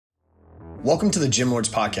Welcome to the Gym Lords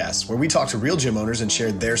Podcast, where we talk to real gym owners and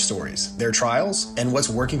share their stories, their trials, and what's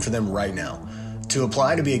working for them right now. To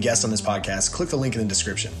apply to be a guest on this podcast, click the link in the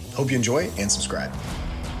description. Hope you enjoy and subscribe.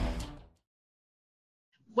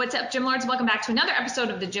 What's up, Gym Lords? Welcome back to another episode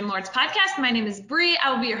of the Gym Lords Podcast. My name is Bree.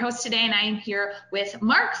 I will be your host today, and I am here with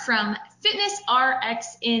Mark from Fitness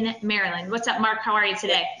RX in Maryland. What's up, Mark? How are you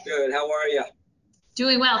today? Good. How are you?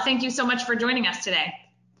 Doing well. Thank you so much for joining us today.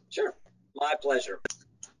 Sure. My pleasure.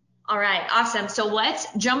 All right. Awesome. So let's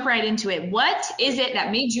jump right into it. What is it that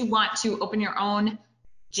made you want to open your own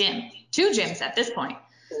gym? 2 gyms at this point.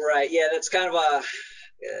 Right. Yeah, that's kind of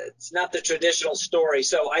it's not the traditional story.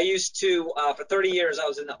 So I used to, for 30 years, I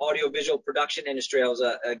was in the audiovisual production industry. I was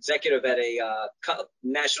an executive at a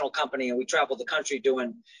national company, and we traveled the country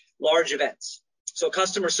doing large events. So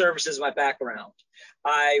customer service is my background.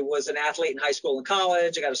 I was an athlete in high school and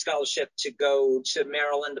college. I got a scholarship to go to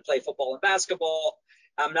Maryland to play football and basketball.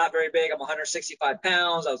 I'm not very big. I'm 165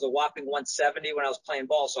 pounds. I was a whopping 170 when I was playing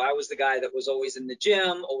ball. So I was the guy that was always in the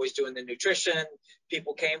gym, always doing the nutrition.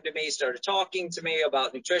 People came to me, started talking to me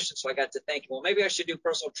about nutrition. So I got to thinking, well, maybe I should do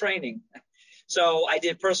personal training. So I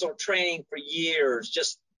did personal training for years,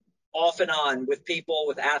 just off and on with people,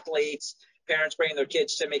 with athletes, parents bringing their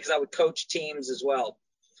kids to me because I would coach teams as well.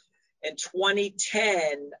 In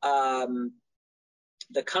 2010,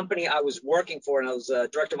 the company I was working for, and I was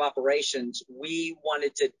director of operations, we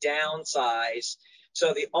wanted to downsize.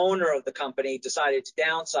 So the owner of the company decided to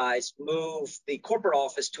downsize, move the corporate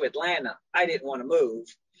office to Atlanta. I didn't want to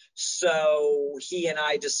move. So he and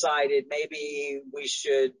I decided maybe we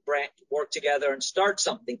should work together and start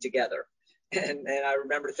something together. And I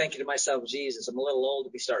remember thinking to myself, Jesus, I'm a little old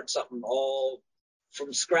to be starting something all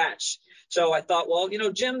from scratch. So I thought, well,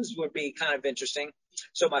 gyms would be kind of interesting.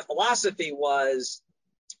 So my philosophy was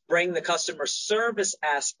bring the customer service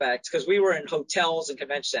aspect, because we were in hotels and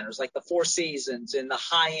convention centers like the Four Seasons and the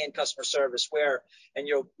high-end customer service where, and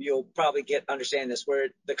you'll probably understand this, where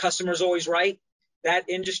the customer's always right. That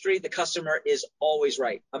industry, the customer is always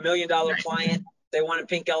right. $1 million client, they want a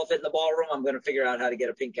pink elephant in the ballroom, I'm going to figure out how to get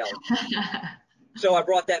a pink elephant. So I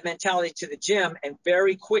brought that mentality to the gym and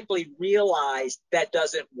very quickly realized that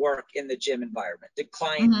doesn't work in the gym environment. The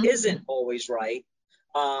client isn't always right.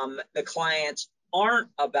 The clients aren't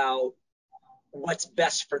about what's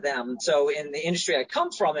best for them. So in the industry I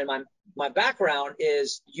come from, and my background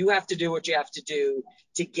is you have to do what you have to do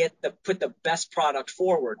to put the best product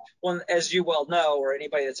forward. Well, as you well know, or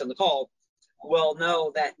anybody that's on the call will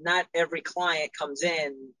know, that not every client comes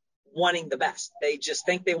in wanting the best. They just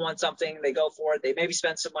think they want something, they go for it, they maybe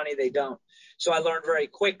spend some money, they don't. So I learned very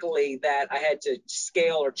quickly that I had to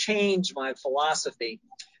scale or change my philosophy.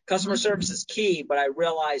 Customer service is key, but I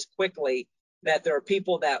realized quickly that there are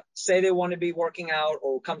people that say they want to be working out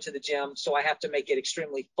or come to the gym, so I have to make it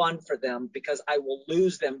extremely fun for them because I will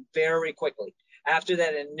lose them very quickly. After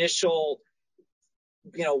that initial,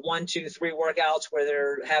 1, 2, 3 workouts where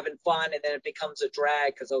they're having fun, and then it becomes a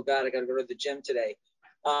drag because, oh God, I got to go to the gym today.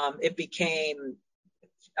 I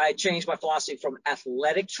changed my philosophy from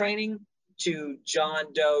athletic training to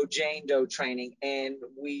John Doe, Jane Doe training, and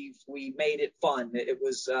we made it fun. It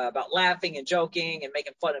was about laughing and joking and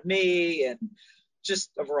making fun of me and just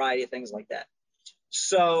a variety of things like that.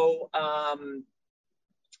 So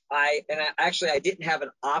I didn't have an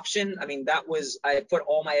option. I mean, I put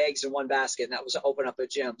all my eggs in one basket, and that was to open up a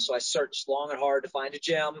gym. So I searched long and hard to find a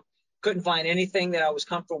gym. Couldn't find anything that I was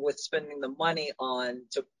comfortable with spending the money on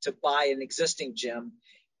to buy an existing gym.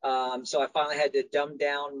 So I finally had to dumb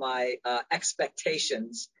down my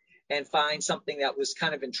expectations and find something that was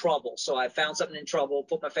kind of in trouble. So I found something in trouble,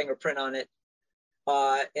 put my fingerprint on it,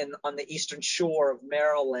 on the eastern shore of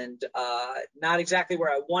Maryland, not exactly where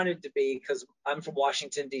I wanted to be because I'm from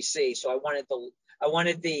Washington, D.C. So I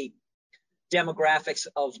wanted the demographics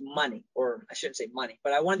of money, or I shouldn't say money,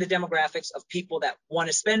 but I wanted the demographics of people that want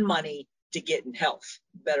to spend money to get in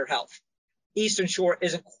better health. Eastern Shore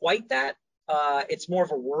isn't quite that. It's more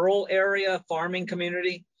of a rural area, farming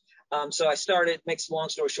community. So I makes a long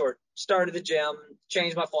story short, started the gym,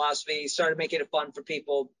 changed my philosophy, started making it fun for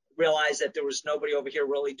people, realized that there was nobody over here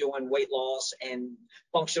really doing weight loss and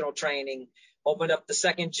functional training, opened up the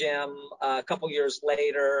second gym a couple years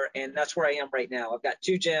later, and that's where I am right now. I've got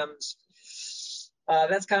 2 gyms.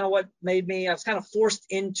 That's kind of what made me, I was kind of forced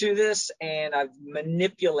into this, and I've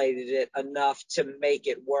manipulated it enough to make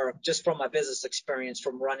it work just from my business experience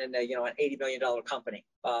from running an $80 million company,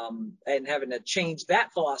 and having to change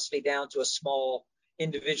that philosophy down to a small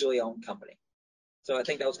individually owned company. So I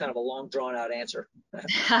think that was kind of a long drawn out answer.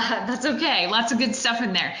 That's okay. Lots of good stuff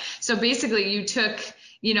in there. So basically you took,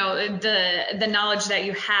 the knowledge that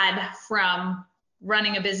you had from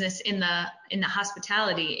running a business in the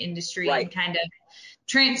hospitality industry Right. and kind of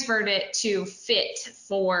transferred it to fit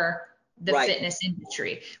for the Right. fitness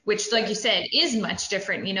industry, which, like you said, is much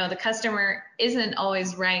different. You know, the customer isn't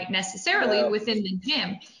always right necessarily within the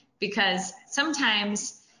gym, because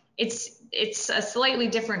sometimes it's a slightly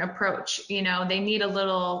different approach. You know, they need a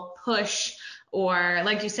little push, or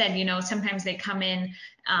like you said, you know, sometimes they come in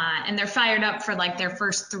and they're fired up for like their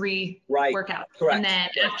first 3 Right. workouts. Correct. And then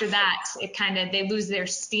after that, they lose their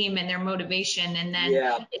steam and their motivation. And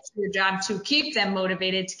then it's your job to keep them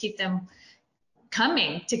motivated, to keep them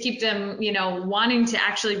coming, to keep them, you know, wanting to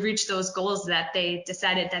actually reach those goals that they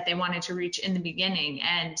decided that they wanted to reach in the beginning.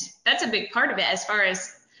 And that's a big part of it as far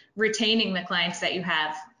as retaining the clients that you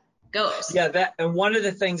have goes. Yeah, and one of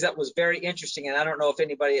the things that was very interesting, and I don't know if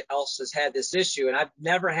anybody else has had this issue, and I've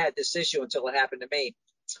never had this issue until it happened to me.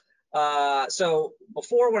 So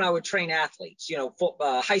before, when I would train athletes, you know,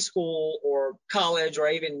 high school or college, or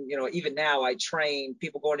even, you know, even now I train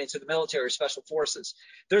people going into the military or special forces.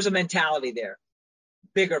 There's a mentality there: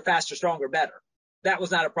 bigger, faster, stronger, better. That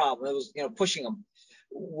was not a problem. It was, you know, pushing them.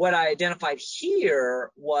 What I identified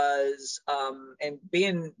here was, and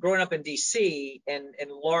growing up in DC and in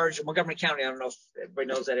large Montgomery County, I don't know if everybody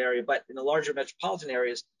knows that area, but in the larger metropolitan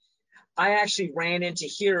areas, I actually ran into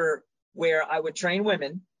here where I would train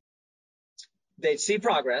women. They'd see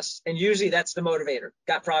progress, and usually that's the motivator.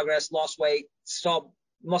 Got progress, lost weight, saw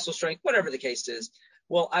muscle strength, whatever the case is.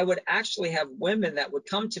 Well, I would actually have women that would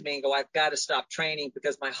come to me and go, I've got to stop training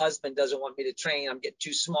because my husband doesn't want me to train. I'm getting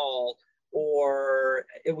too small. Or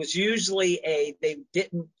it was usually they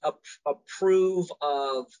didn't approve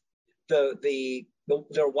of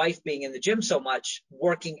their wife being in the gym so much,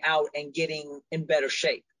 working out and getting in better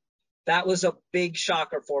shape. That was a big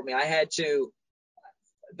shocker for me.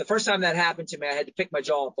 The first time that happened to me, I had to pick my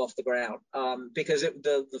jaw up off the ground, because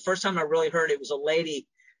the first time I really heard it was a lady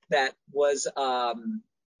that was,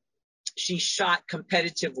 she shot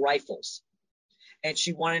competitive rifles, and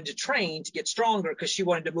she wanted to train to get stronger because she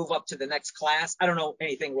wanted to move up to the next class. I don't know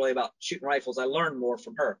anything really about shooting rifles. I learned more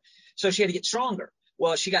from her. So she had to get stronger.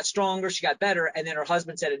 Well, she got stronger, she got better, and then her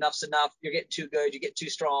husband said, enough's enough. You're getting too good. You get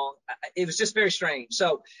too strong. It was just very strange.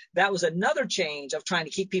 So that was another change of trying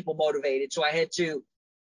to keep people motivated. So I had to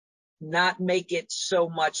not make it so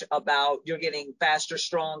much about you're getting faster,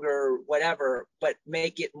 stronger, whatever, but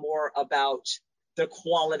make it more about the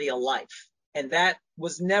quality of life. And that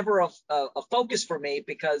was never a focus for me,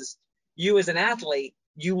 because you as an athlete,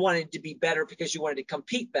 you wanted to be better because you wanted to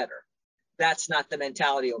compete better. That's not the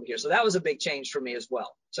mentality over here. So that was a big change for me as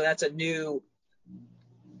well. So that's a new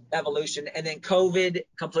evolution. And then COVID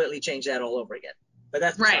completely changed that all over again. But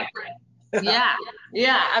that's right.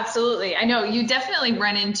 Yeah, absolutely. I know you definitely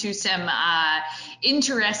run into some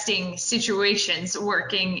interesting situations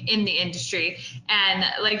working in the industry. And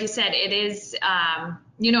like you said, it is,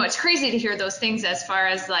 you know, it's crazy to hear those things as far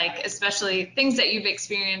as like, especially things that you've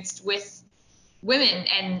experienced with women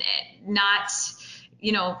and not,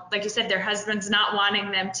 you know, like you said, their husbands not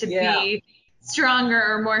wanting them to be stronger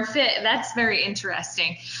or more fit. That's very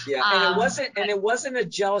interesting. Yeah, and it wasn't a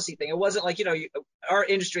jealousy thing. It wasn't like, you know, our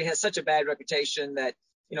industry has such a bad reputation that,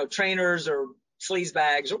 you know, trainers or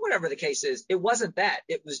sleazebags or whatever the case is. It wasn't that.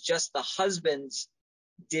 It was just the husbands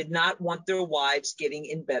did not want their wives getting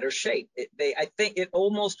in better shape. I think it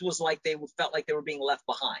almost was like they felt like they were being left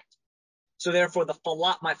behind. So therefore,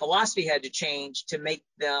 my philosophy had to change to make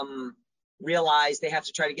them realize they have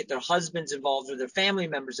to try to get their husbands involved or their family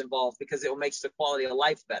members involved, because it makes the quality of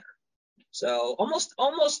life better. So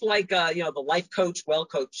almost like, you know, the life coach, well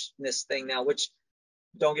coachness thing now, which,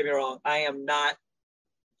 don't get me wrong, I am not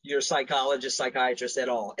your psychologist, psychiatrist at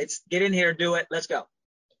all. It's get in here, do it, let's go.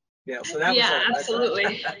 You know, so that was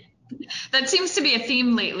absolutely. That seems to be a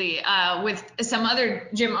theme lately with some other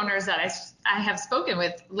gym owners that I have spoken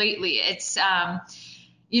with lately. It's,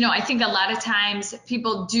 you know, I think a lot of times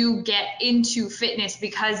people do get into fitness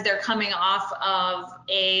because they're coming off of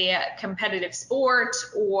a competitive sport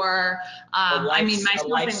or, a life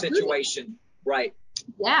situation. Right.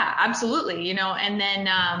 Yeah, absolutely. You know, and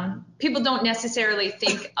then people don't necessarily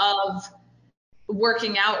think of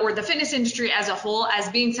working out or the fitness industry as a whole as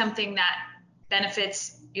being something that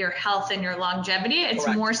benefits your health and your longevity. It's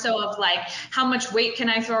Correct. more so of like, how much weight can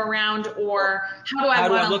I throw around, or how do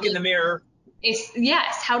I look in the mirror?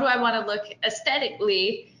 Yes, how do I want to look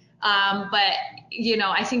aesthetically? But, you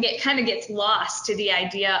know, I think it kind of gets lost to the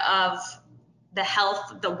idea of the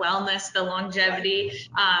health, the wellness, the longevity,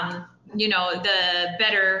 the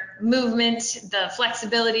better movement, the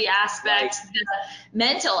flexibility aspect, the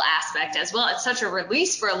mental aspect as well. It's such a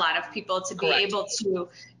release for a lot of people to be able to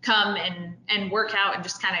come and work out and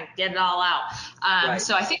just kind of get it all out.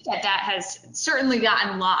 So I think that has certainly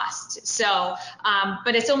gotten lost. So,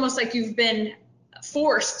 but it's almost like you've been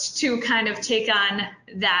forced to kind of take on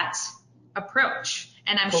that approach.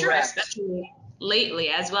 And I'm sure especially lately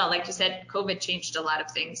as well, like you said, COVID changed a lot of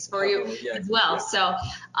things for you as well. So,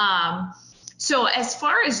 so as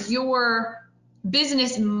far as your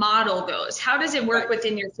business model goes, how does it work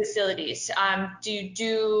within your facilities? Do you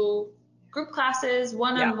do group classes,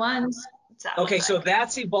 one-on-ones? Okay, so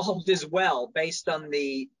that's evolved as well based on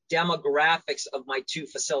the demographics of my two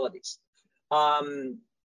facilities.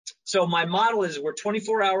 So my model is we're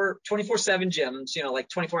 24/7 gyms, like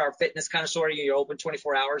 24-hour fitness kind of sort of, you're open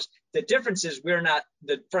 24 hours. The difference is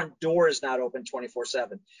the front door is not open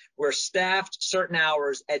 24/7. We're staffed certain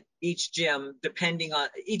hours at each gym, depending on,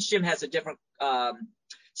 each gym has a different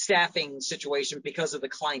staffing situation because of the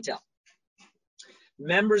clientele.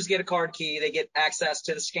 Members get a card key, they get access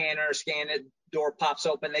to the scanner, scan it, door pops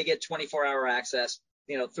open, they get 24-hour access,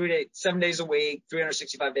 7 days a week,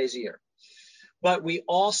 365 days a year. But we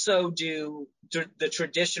also do the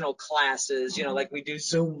traditional classes, like we do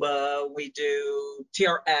Zumba, we do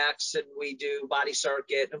TRX, and we do body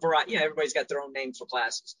circuit, a variety. Everybody's got their own names for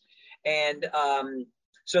classes. And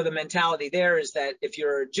so the mentality there is that if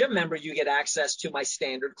you're a gym member, you get access to my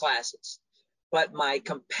standard classes. But my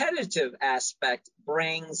competitive aspect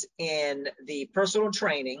brings in the personal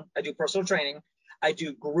training. I do personal training. I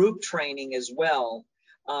do group training as well.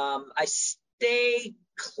 I stay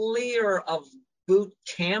clear of boot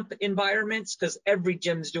camp environments because every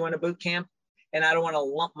gym's doing a boot camp, and I don't want to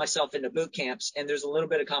lump myself into boot camps. And there's a little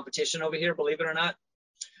bit of competition over here, believe it or not.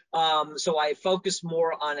 So I focus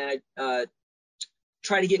more on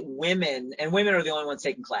try to get women, and women are the only ones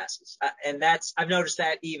taking classes. And I've noticed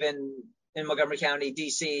that even in Montgomery County,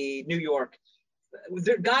 DC, New York,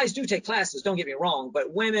 guys do take classes, don't get me wrong,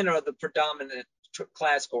 but women are the predominant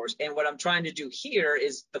class course. And what I'm trying to do here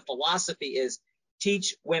is the philosophy is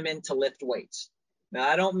teach women to lift weights. Now,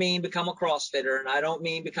 I don't mean become a CrossFitter, and I don't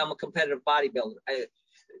mean become a competitive bodybuilder.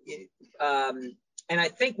 And I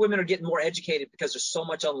think women are getting more educated because there's so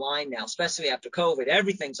much online now, especially after COVID.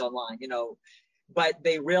 Everything's online, but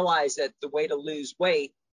they realize that the way to lose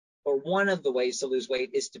weight, or one of the ways to lose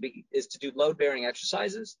weight, is to do load-bearing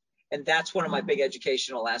exercises. And that's one of my big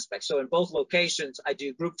educational aspects. So in both locations, I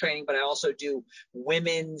do group training, but I also do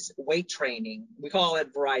women's weight training. We call it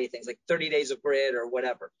a variety of things, like 30 days of grid or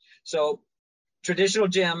whatever. So traditional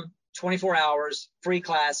gym, 24 hours, free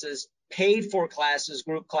classes, paid for classes,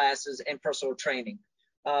 group classes, and personal training.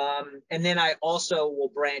 And then I also will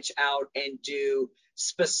branch out and do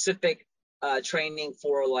specific training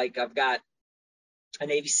for, like, I've got a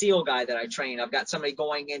Navy SEAL guy that I train. I've got somebody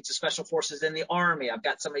going into special forces in the Army. I've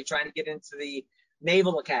got somebody trying to get into the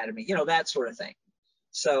Naval Academy, that sort of thing.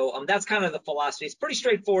 So that's kind of the philosophy. It's pretty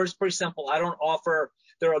straightforward. It's pretty simple. I don't offer,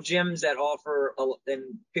 there are gyms that offer, and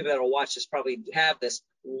people that will watch this probably have this,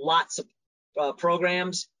 lots of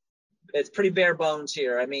programs. It's pretty bare bones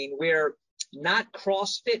here. I mean, we're not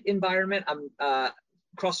CrossFit environment.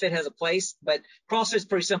 CrossFit has a place, but CrossFit's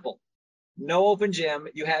pretty simple. No open gym.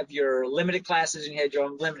 You have your limited classes and you have your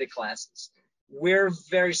own limited classes. We're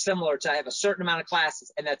very similar to, I have a certain amount of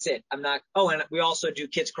classes and that's it. And we also do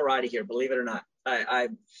kids karate here, believe it or not. I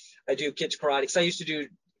do kids karate because I used to do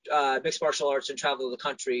mixed martial arts and travel the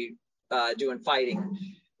country doing fighting.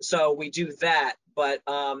 So we do that. But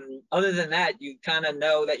other than that, you kind of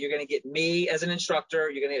know that you're going to get me as an instructor.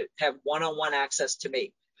 You're going to have one-on-one access to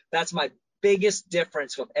me. That's my biggest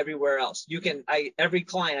difference with everywhere else. Every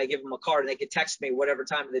client, I give them a card and they can text me whatever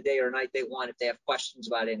time of the day or night they want if they have questions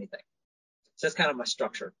about anything. So that's kind of my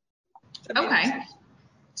structure. Okay.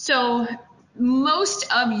 So most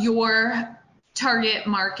of your target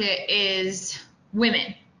market is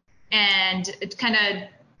women, and it's kind of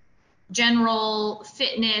general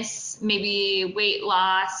fitness, maybe weight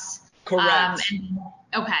loss. Correct.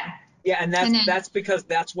 Okay. Yeah, and that's because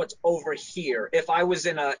that's what's over here. Because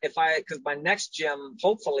my next gym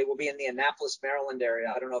hopefully will be in the Annapolis, Maryland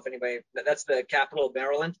area. I don't know if that's the capital of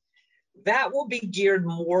Maryland. That will be geared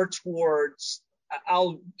more towards,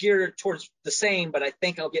 I'll gear it towards the same, but I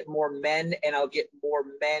think I'll get more men, and I'll get more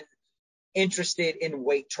men interested in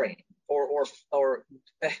weight training or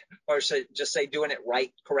just say doing it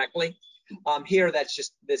correctly. Here, that's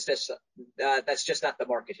just not the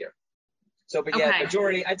market here. So, but yeah,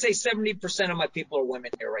 majority, I'd say 70% of my people are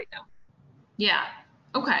women here right now. Yeah.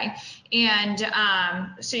 Okay. And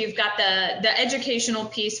so you've got the educational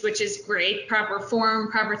piece, which is great, proper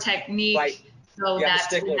form, proper technique. Right. So You have a that's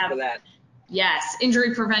stickler for that. Yes,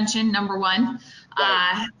 injury prevention, number one.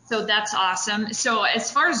 Right. So that's awesome. So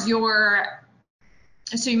as far as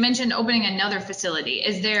so you mentioned opening another facility.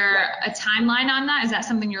 Is there a timeline on that? Is that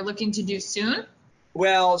something you're looking to do soon?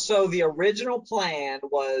 Well, so the original plan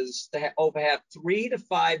was to have 3 to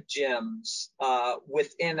 5 gyms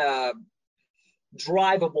within a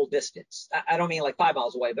drivable distance. I don't mean like 5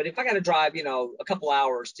 miles away, but if I got to drive, a couple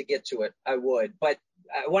hours to get to it, I would. But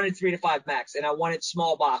I wanted 3 to 5 max, and I wanted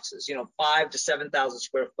small boxes, 5 to 7,000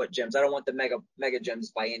 square foot gyms. I don't want the mega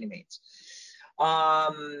gyms by any means.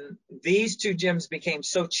 These 2 gyms became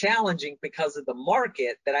so challenging because of the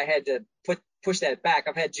market that I had to push that back.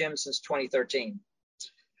 I've had gyms since 2013.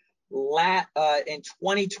 In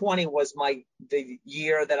 2020 was the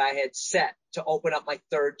year that I had set to open up my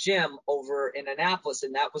 3rd gym over in Annapolis,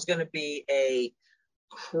 and that was going to be a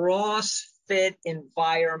CrossFit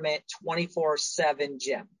environment 24/7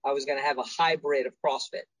 gym. I was going to have a hybrid of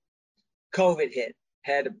CrossFit. COVID hit,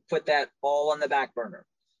 had to put that all on the back burner.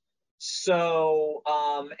 So,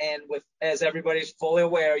 and as everybody's fully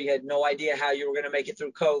aware, you had no idea how you were going to make it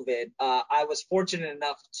through COVID. I was fortunate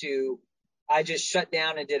enough I just shut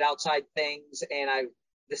down and did outside things, and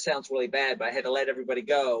this sounds really bad, but I had to let everybody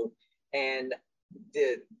go. And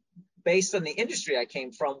based on the industry I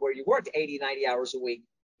came from, where you worked 80, 90 hours a week,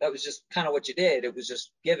 that was just kind of what you did. It was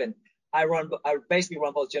just given. I basically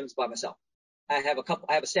run both gyms by myself. I have a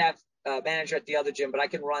staff manager at the other gym, but I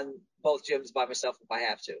can run both gyms by myself if I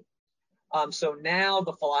have to. So now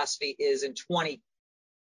the philosophy is in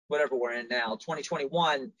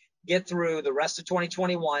 2021, get through the rest of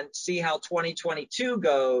 2021, see how 2022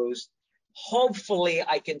 goes. Hopefully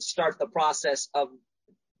I can start the process of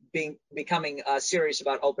becoming serious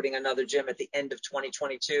about opening another gym at the end of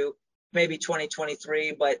 2022, maybe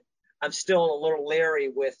 2023, but I'm still a little leery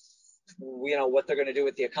with, what they're going to do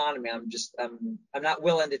with the economy. I'm not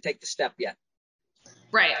willing to take the step yet.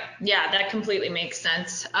 Right. Yeah, that completely makes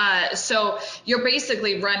sense. So you're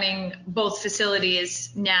basically running both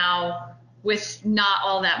facilities now with not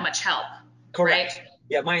all that much help. Correct. Right?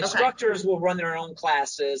 Yeah, my instructors will run their own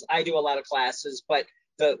classes. I do a lot of classes, but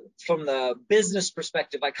from the business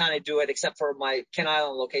perspective, I kind of do it, except for my Kent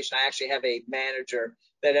Island location. I actually have a manager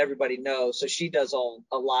that everybody knows, so she does a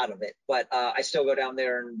lot of it. But I still go down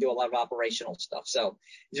there and do a lot of operational stuff. So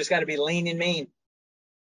you just got to be lean and mean.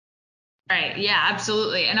 Right. Yeah,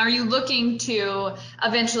 absolutely. And are you looking to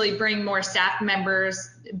eventually bring more staff members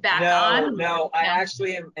back on? No, I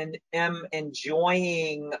actually am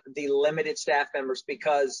enjoying the limited staff members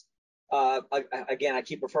because, again, I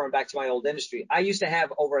keep referring back to my old industry. I used to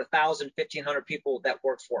have over 1,000, 1,500 people that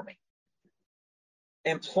worked for me.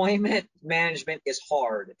 Employment management is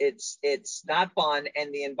hard. It's not fun,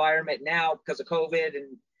 and the environment now because of COVID,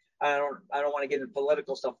 and I don't want to get into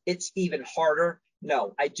political stuff. It's even harder.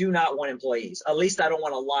 No, I do not want employees. At least I don't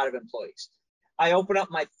want a lot of employees. I open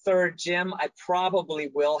up my 3rd gym. I probably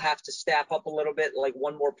will have to staff up a little bit, like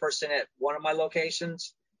one more person at one of my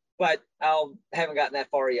locations, but haven't gotten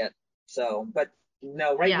that far yet. So, but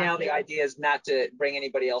no, now the idea is not to bring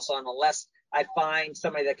anybody else on unless I find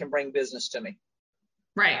somebody that can bring business to me.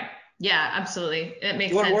 Right. Yeah, absolutely. It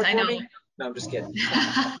makes sense. I know. Me? No, I'm just kidding.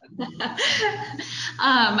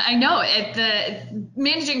 I know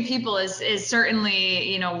managing people is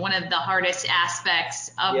certainly, one of the hardest aspects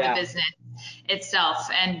of the business itself.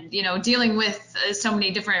 And, dealing with so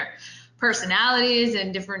many different personalities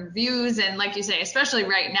and different views. And like you say, especially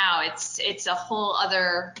right now, it's a whole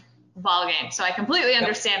other ballgame. So I completely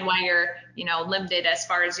understand why you're, limited as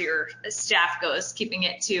far as your staff goes, keeping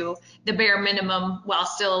it to the bare minimum while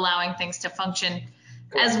still allowing things to function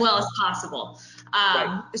as well as possible.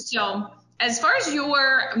 So as far as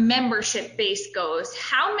your membership base goes,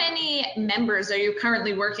 how many members are you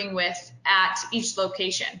currently working with at each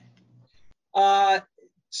location?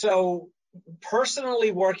 So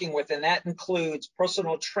personally working with, and that includes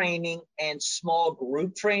personal training and small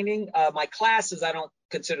group training. My classes, I don't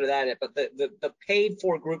consider that it, but the paid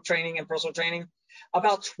for group training and personal training,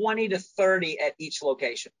 about 20 to 30 at each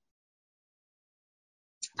location.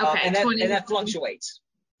 Okay. And that fluctuates.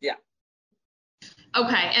 Yeah.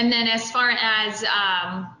 Okay. And then as far as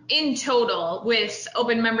in total with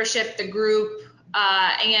open membership, the group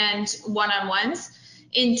and one-on-ones,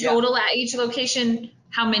 in total at each location,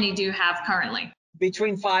 how many do you have currently?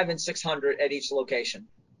 Between 500 and 600 at each location.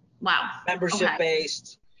 Wow. Membership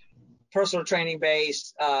based, personal training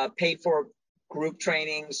based, paid for group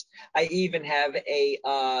trainings. I even have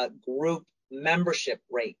a group membership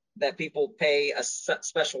rate that people pay a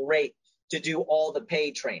special rate to do all the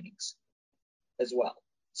paid trainings as well.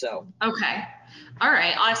 So. Okay. All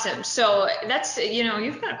right. Awesome. So that's,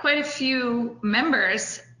 you've got quite a few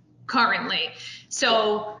members currently.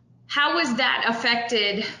 So how was that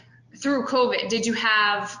affected through COVID? Did you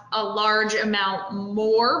have a large amount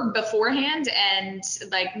more beforehand? And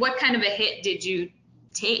like, what kind of a hit did you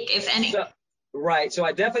take, if any? Right. So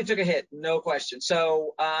I definitely took a hit, no question.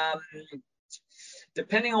 So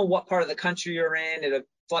depending on what part of the country you're in, it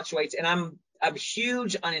fluctuates. And I'm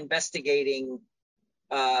huge on investigating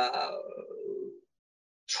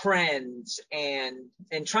trends and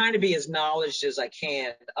trying to be as knowledgeable as I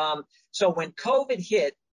can. So when COVID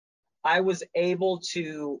hit, I was able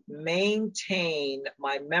to maintain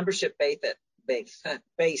my membership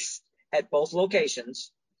base at both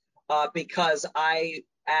locations because I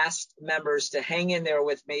asked members to hang in there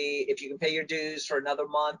with me. If you can pay your dues for another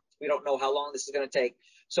month, we don't know how long this is going to take.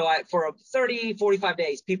 So for 30, 45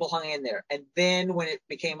 days, people hung in there. And then when it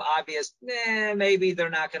became obvious, maybe they're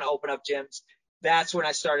not going to open up gyms, that's when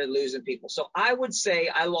I started losing people. So I would say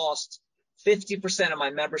I lost 50% of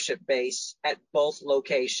my membership base at both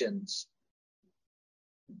locations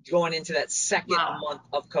going into that second month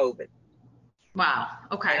of COVID. Wow.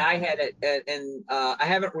 Okay. And I had it, and I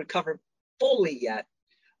haven't recovered fully yet.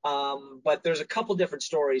 But there's a couple different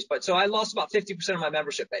stories. But so I lost about 50% of my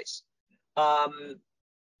membership base.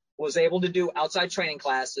 Was able to do outside training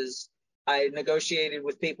classes. I negotiated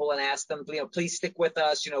with people and asked them, please stick with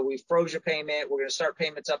us. We froze your payment. We're going to start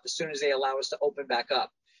payments up as soon as they allow us to open back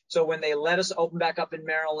up. So when they let us open back up in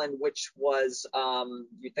Maryland, which was,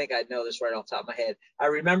 you'd think I'd know this right off the top of my head. I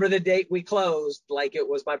remember the date we closed like it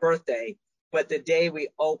was my birthday, but the day we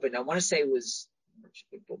opened, I want to say it was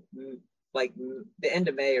like the end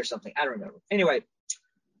of May or something. I don't remember. Anyway,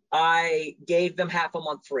 I gave them half a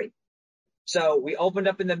month free. So we opened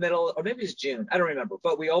up in the middle, or maybe it's June, I don't remember,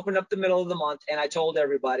 but we opened up the middle of the month, and I told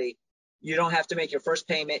everybody, you don't have to make your first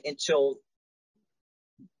payment until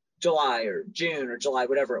July or June or July,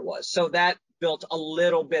 whatever it was. So that built a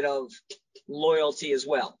little bit of loyalty as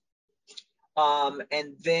well.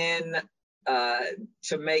 And then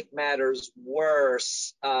to make matters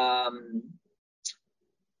worse,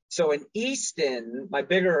 so in Easton, my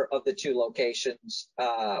bigger of the two locations,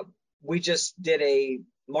 we just did a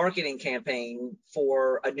marketing campaign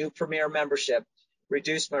for a new premier membership,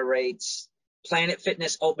 reduced my rates. Planet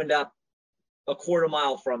Fitness opened up a quarter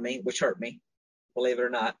mile from me, which hurt me, believe it or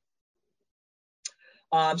not.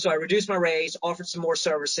 So I reduced my rates, offered some more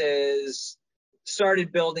services,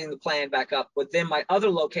 started building the plan back up. But then my other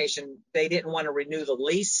location, they didn't want to renew the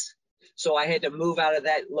lease. So I had to move out of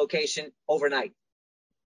that location overnight.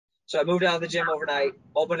 So I moved out of the gym overnight,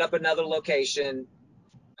 opened up another location,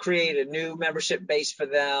 created a new membership base for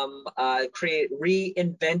them,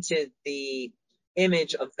 reinvented the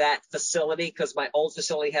image of that facility because my old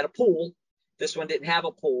facility had a pool. This one didn't have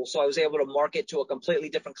a pool. So I was able to market to a completely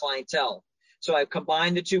different clientele. So I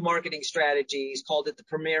combined the two marketing strategies, called it the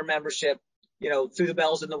Premier Membership, threw the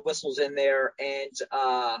bells and the whistles in there, and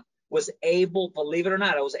was able, believe it or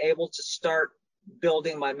not, I was able to start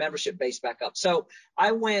building my membership base back up. So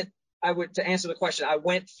to answer the question, I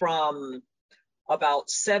went from about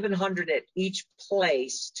 700 at each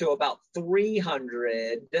place to about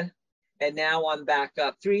 300. And now I'm back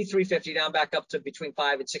up 350. Now I'm back up to between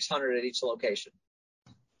 500 and 600 at each location.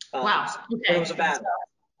 Wow. Okay. But it was a battle.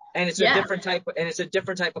 And it's a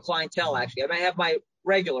different type of clientele, actually. I might have my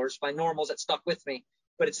regulars, my normals that stuck with me,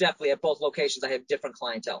 but it's definitely at both locations. I have different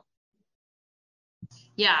clientele.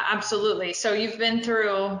 Yeah, absolutely. So you've been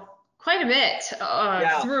through quite a bit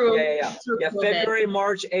through February,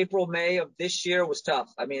 March, April, May of this year was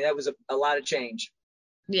tough. I mean, that was a lot of change.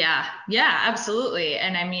 Yeah, absolutely.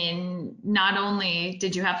 And I mean, not only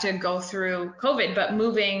did you have to go through COVID, but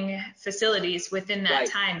moving facilities within that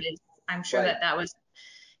time I'm sure that was,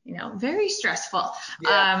 very stressful.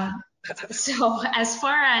 Yeah. So as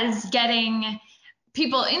far as getting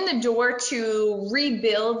people in the door to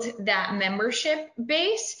rebuild that membership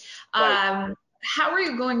base, how are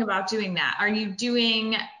you going about doing that? Are you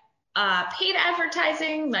doing paid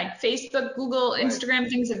advertising like Facebook, Google, Instagram,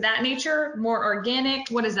 things of that nature, more organic?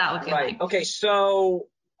 What is that looking like? Okay. So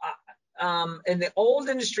in the old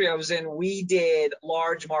industry I was in, we did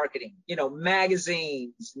large marketing,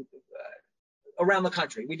 magazines around the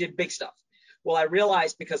country. We did big stuff. Well, I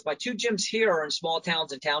realized because my two gyms here are in small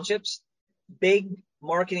towns and townships, big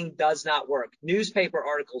marketing does not work. Newspaper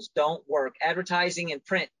articles don't work. Advertising in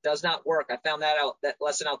print does not work. I found that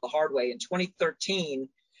lesson out the hard way. In 2013,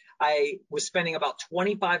 I was spending about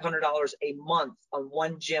 $2,500 a month on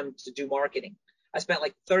one gym to do marketing. I spent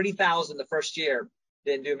like $30,000 the first year.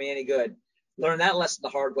 Didn't do me any good. Learned that lesson the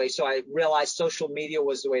hard way. So I realized social media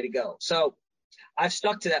was the way to go. So I've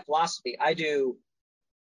stuck to that philosophy. I do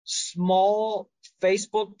small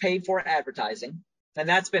Facebook paid for advertising. And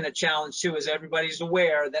that's been a challenge too, as everybody's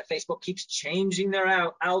aware that Facebook keeps changing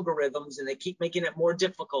their algorithms and they keep making it more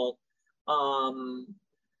difficult.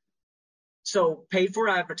 So paid for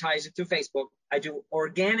advertising through Facebook. I do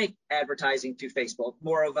organic advertising through Facebook,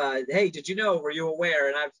 more of a, hey, did you know, were you aware?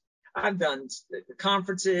 And I've done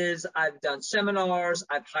conferences, I've done seminars,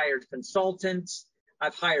 I've hired consultants,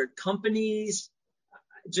 I've hired companies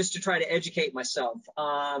just to try to educate myself.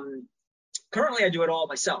 Currently I do it all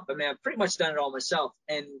myself. I mean, I've pretty much done it all myself.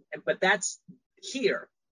 But that's here.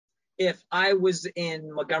 If I was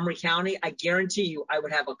in Montgomery County, I guarantee you I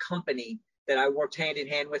would have a company that I worked hand in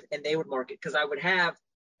hand with, and they would market, because I would have,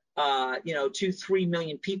 2-3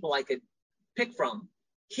 million people I could pick from.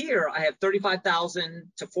 Here, I have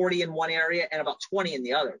 35,000 to 40 in one area and about 20 in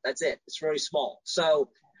the other. That's it. It's very small. So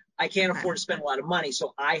I can't afford to spend a lot of money,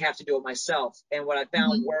 so I have to do it myself. And what I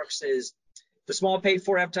found works is the small paid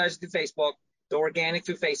for advertising through Facebook, the organic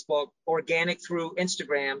through Facebook, organic through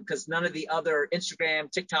Instagram, because none of the other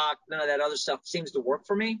Instagram, TikTok, none of that other stuff seems to work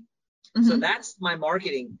for me. So that's my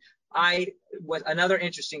marketing. What another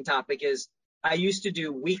interesting topic is, I used to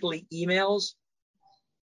do weekly emails.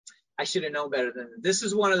 I should have known better than this.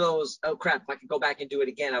 Is one of those, oh crap, if I could go back and do it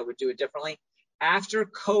again, I would do it differently. After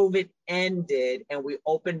COVID ended and we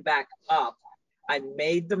opened back up, I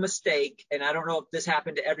made the mistake, and I don't know if this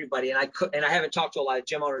happened to everybody, and I haven't talked to a lot of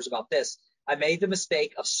gym owners about this. I made the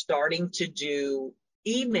mistake of starting to do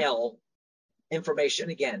email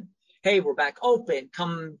information again. Hey, we're back open.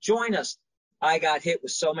 Come join us. I got hit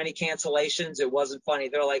with so many cancellations. It wasn't funny.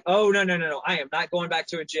 They're like, oh, no. I am not going back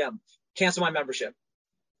to a gym. Cancel my membership.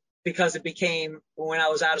 Because it became, when I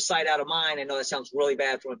was out of sight, out of mind, I know that sounds really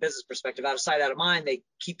bad from a business perspective, out of sight, out of mind, they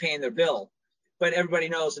keep paying their bill. But everybody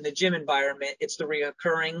knows in the gym environment, it's the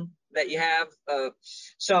reoccurring that you have.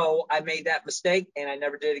 So I made that mistake and I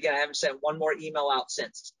never did it again. I haven't sent one more email out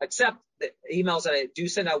since, except the emails that I do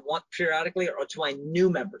send out periodically are to my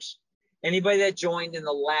new members. Anybody that joined in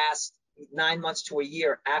the last 9 months to a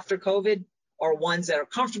year after COVID are ones that are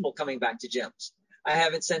comfortable coming back to gyms. I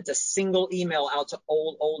haven't sent a single email out to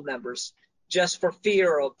old members just for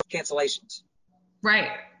fear of cancellations.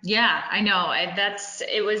 Right. Yeah, I know.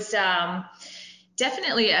 It was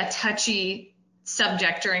definitely a touchy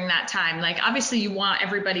subject during that time. Like, obviously you want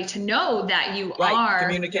everybody to know that you are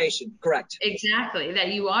communication. Correct. Exactly. That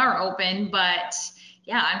you are open. But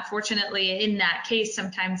yeah, unfortunately in that case,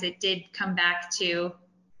 sometimes it did come back to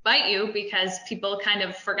bite you, because people kind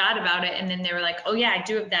of forgot about it, and then they were like, oh yeah, I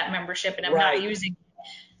do have that membership and I'm not using it.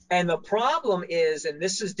 And the problem is, and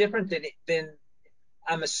this is different than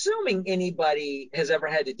I'm assuming anybody has ever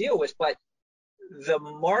had to deal with, but the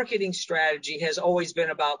marketing strategy has always been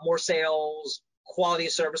about more sales, quality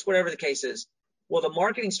of service, whatever the case is. Well, the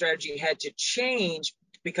marketing strategy had to change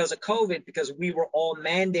because of COVID, because we were all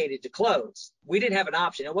mandated to close. We didn't have an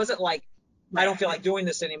option. It wasn't like, I don't feel like doing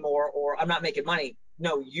this anymore, or I'm not making money.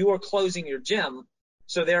 No, you are closing your gym.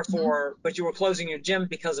 So therefore, but you were closing your gym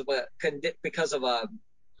because of a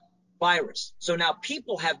virus. So now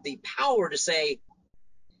people have the power to say,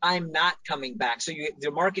 I'm not coming back. So the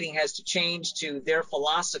marketing has to change to their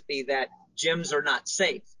philosophy that gyms are not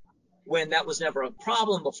safe, when that was never a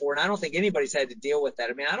problem before. And I don't think anybody's had to deal with that.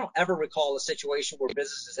 I mean, I don't ever recall a situation where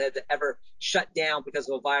businesses had to ever shut down because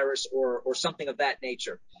of a virus or something of that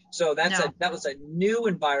nature. So that was a new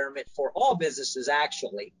environment for all businesses,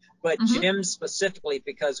 actually, but gyms specifically,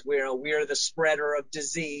 because we're the spreader of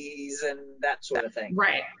disease and that sort of thing.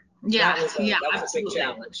 Right. Yeah. That was a big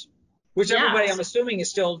challenge, which everybody, I'm assuming, is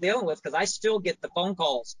still dealing with, because I still get the phone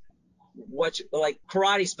calls. Like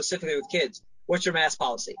karate specifically with kids. What's your mask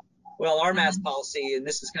policy? Well, our mask policy, and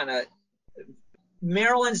this is kind of,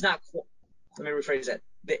 Maryland's not, let me rephrase that.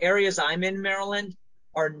 The areas I'm in Maryland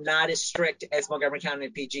are not as strict as Montgomery County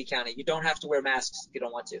and PG County. You don't have to wear masks if you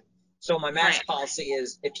don't want to. So my mask policy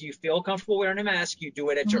is, if you feel comfortable wearing a mask, you do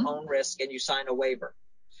it at your own risk and you sign a waiver.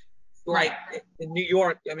 Like in New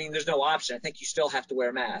York, I mean, there's no option. I think you still have to wear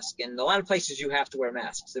a mask. And a lot of places you have to wear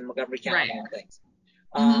masks in Montgomery County and things.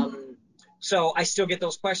 So I still get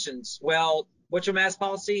those questions. Well, what's your mask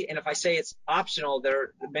policy? And if I say it's optional,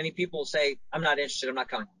 many people say, I'm not interested, I'm not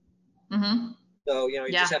coming. So,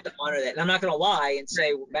 you just have to honor that. And I'm not going to lie and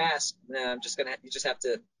say mask. No,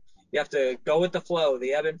 you have to go with the flow,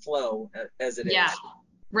 the ebb and flow as it is. Yeah,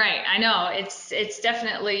 right. I know it's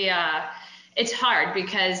definitely, it's hard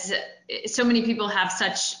because so many people have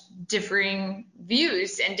such differing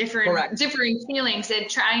views and differing feelings, and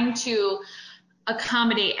trying to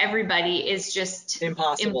accommodate everybody is just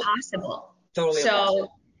impossible. Totally.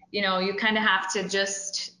 So, you kind of have to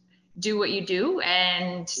just do what you do,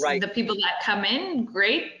 and Right. the people that come in,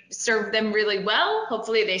 great, serve them really well.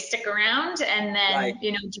 Hopefully they stick around, and then, Right.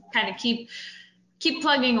 just kind of keep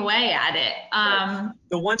plugging away at it. Right.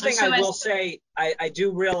 The one thing I will say, I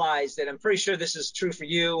do realize that I'm pretty sure this is true for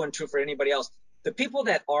you and true for anybody else. The people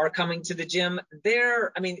that are coming to the gym,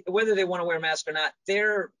 whether they want to wear a mask or not,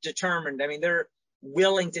 they're determined. They're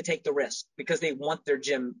willing to take the risk because they want their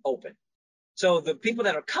gym open. So the people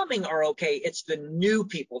that are coming are okay. It's the new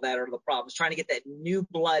people that are the problems, trying to get that new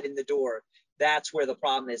blood in the door. That's where the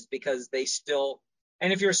problem is, because they still,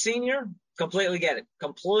 and if you're a senior, completely get it,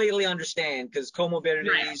 completely understand, because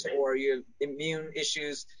comorbidities or your immune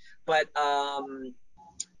issues. But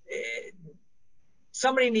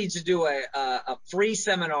somebody needs to do a free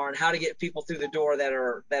seminar on how to get people through the door that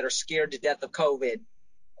are scared to death of COVID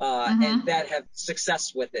and that have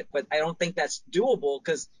success with it. But I don't think that's doable,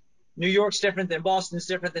 because New York's different than Boston's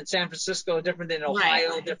different than San Francisco, different than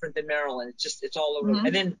Ohio, different than Maryland. It's all over.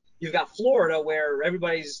 And then you've got Florida where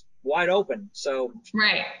everybody's wide open. So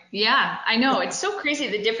right. Yeah, I know. It's so crazy,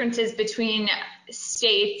 the differences between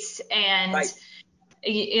states, and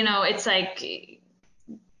it's like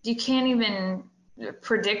you can't even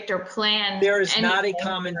predict or plan. There is not a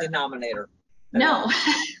common denominator. No.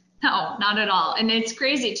 No, not at all. And it's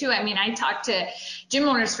crazy too. I talk to gym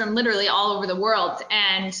owners from literally all over the world,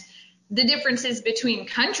 and the differences between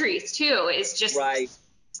countries too is just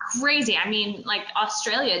crazy. Like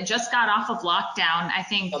Australia just got off of lockdown. I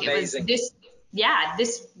think Amazing. It was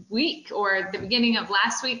this week or the beginning of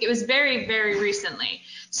last week. It was very, very recently.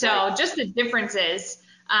 So just the differences.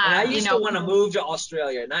 And I used to want to move to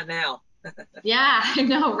Australia, not now. Yeah, I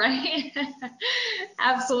know, right?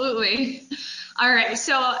 Absolutely. All right.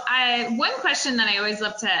 So one question that I always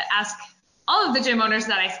love to ask all of the gym owners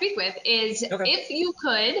that I speak with is, if you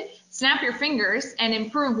could snap your fingers and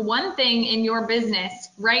improve one thing in your business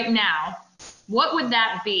right now, what would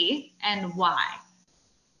that be and why?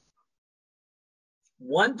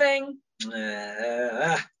 One thing?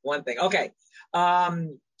 One thing. Okay.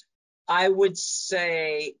 I would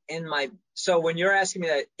say so when you're asking me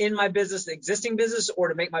that, in my business, existing business, or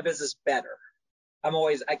to make my business better? I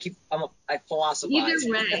philosophize.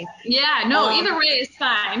 Either way. Yeah, no, either way is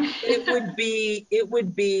fine. It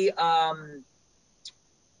would be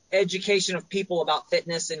education of people about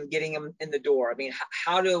fitness and getting them in the door.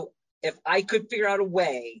 If I could figure out a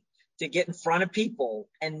way to get in front of people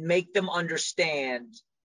and make them understand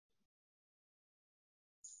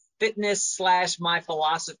fitness / my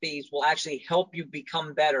philosophies will actually help you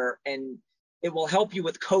become better, and it will help you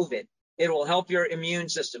with COVID. It will help your immune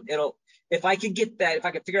system. If I could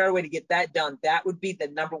figure out a way to get that done, that would be the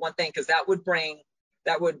number one thing, because that would I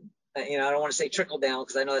don't want to say trickle down,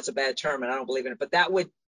 because I know that's a bad term and I don't believe in it, but that would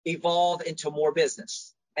evolve into more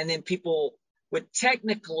business. And then people would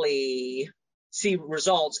technically see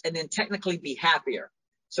results and then technically be happier.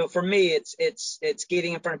 So for me, it's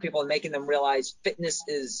getting in front of people and making them realize fitness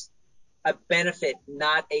is a benefit,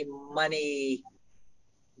 not a money,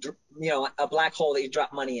 a black hole that you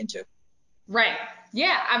drop money into. Right.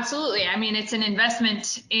 Yeah, absolutely. It's an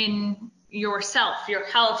investment in yourself, your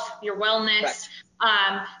health, your wellness.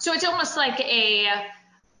 Right. So it's almost like a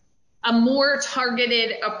more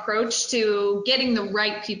targeted approach to getting the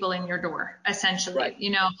right people in your door, essentially. Right.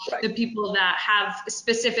 The people that have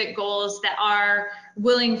specific goals, that are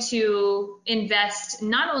willing to invest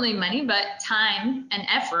not only money, but time and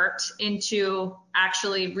effort into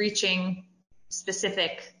actually reaching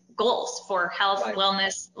specific goals for health,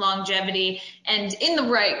 wellness, longevity, and in the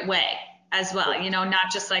right way as well.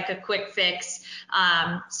 Not just like a quick fix,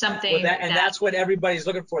 something. That's what everybody's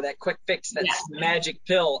looking for, that quick fix, that magic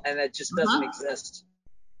pill, and that just doesn't exist.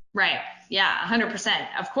 Right. Yeah,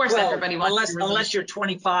 100%. Of course, everybody wants unless you're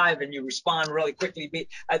 25 and you respond really quickly.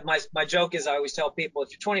 My joke is, I always tell people,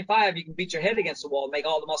 if you're 25, you can beat your head against the wall and make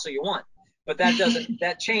all the muscle you want. But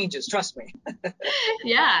that changes, trust me.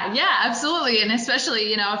 Yeah, absolutely. And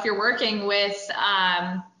especially, if you're working with,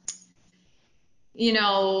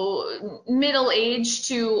 middle age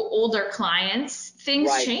to older clients,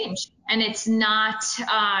 things change, and it's not,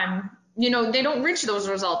 they don't reach those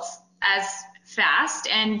results as fast,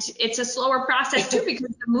 and it's a slower process too, because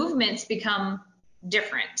the movements become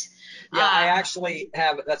different. Yeah, I actually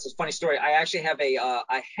have, that's a funny story. I actually have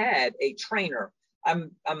I had a trainer.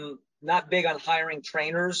 I'm not big on hiring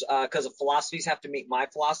trainers because the philosophies have to meet my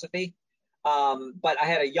philosophy. But I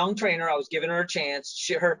had a young trainer. I was giving her a chance.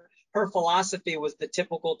 Her philosophy was the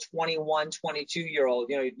typical 21, 22-year-old.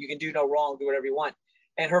 You can do no wrong, do whatever you want.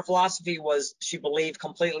 And her philosophy was, she believed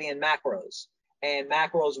completely in macros. and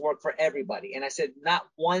macros work for everybody. And I said,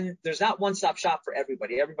 there's not one-stop shop for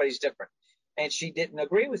everybody. Everybody's different. And she didn't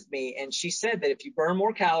agree with me. And she said that if you burn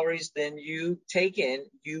more calories than you take in,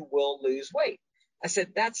 you will lose weight. I said,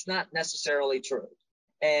 that's not necessarily true.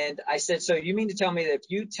 And I said, so you mean to tell me that if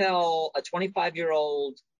you tell a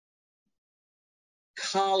 25-year-old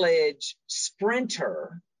college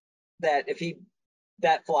sprinter that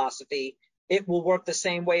that philosophy, it will work the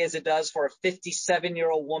same way as it does for a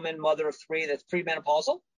 57-year-old woman, mother of 3 that's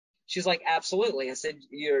premenopausal? She's like, absolutely. I said,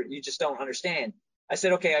 you just don't understand. I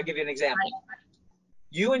said, okay, I'll give you an example.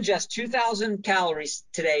 You ingest 2,000 calories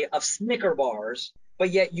today of Snicker bars,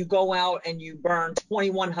 but yet you go out and you burn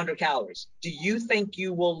 2,100 calories. Do you think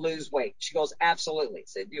you will lose weight? She goes, absolutely. I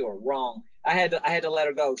said, you are wrong. I had to let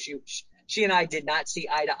her go. She and I did not see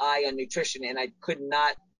eye to eye on nutrition, and I could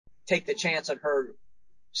not take the chance on her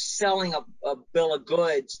selling a bill of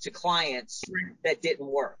goods to clients that didn't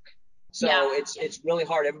work. So it's really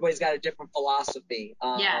hard. Everybody's got a different philosophy.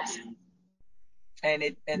 Yes. And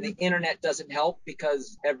the internet doesn't help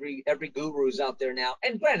because every guru's out there now.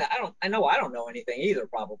 And granted, I don't know anything either,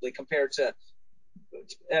 probably, compared to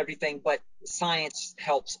everything, but science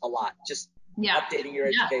helps a lot. Just updating your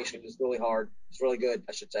education is really hard. It's really good,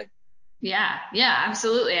 I should say. Yeah,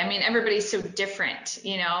 absolutely. I mean, everybody's so different,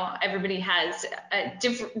 everybody has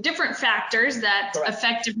different factors that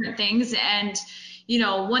affect different things. And,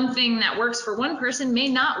 one thing that works for one person may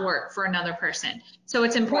not work for another person. So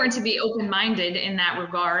it's important to be open-minded in that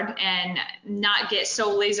regard and not get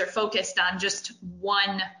so laser focused on just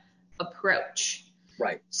one approach.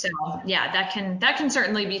 Right. So that can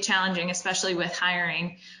certainly be challenging, especially with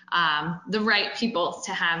hiring the right people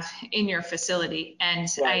to have in your facility. And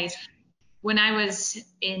when I was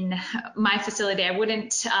in my facility, I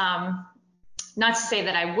wouldn't, not to say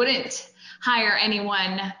that I wouldn't hire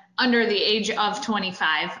anyone under the age of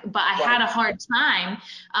 25, but I had a hard time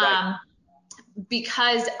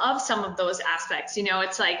because of some of those aspects.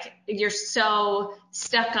 It's like you're so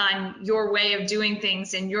stuck on your way of doing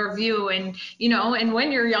things and your view. And, and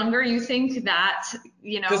when you're younger, you think that,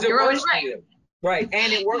 you're always right. Right.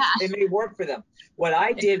 And it works. It may work for them. What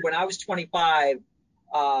I did when I was 25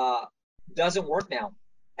 doesn't work now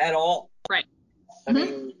at all. Right. I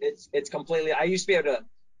mean, it's completely, I used to be able to,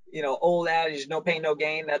 old adage, no pain, no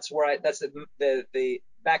gain. That's the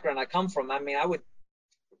background I come from. I mean, I would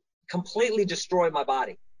completely destroy my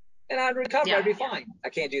body and I'd recover. I'd be fine. I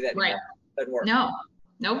can't do that anymore. Doesn't work.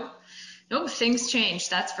 Nope. Things change.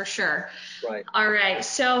 That's for sure. Right. All right.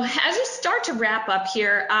 So as we start to wrap up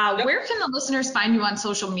here, where can the listeners find you on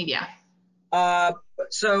social media?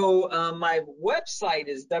 So my website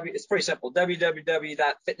is it's pretty simple,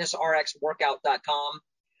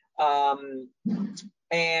 www.fitnessrxworkout.com.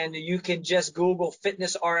 And you can just Google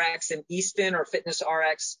Fitness RX in Easton or Fitness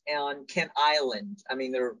RX on Kent Island. I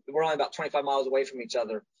mean, we're only about 25 miles away from each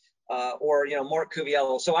other. Or Mark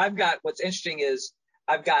Cuviello. So what's interesting is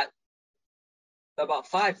I've got about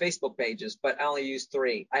 5 Facebook pages, but I only use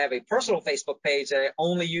 3. I have a personal Facebook page that I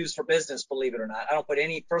only use for business, believe it or not. I don't put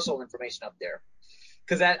any personal information up there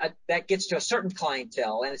because that gets to a certain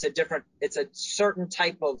clientele, and it's a certain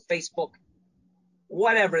type of Facebook,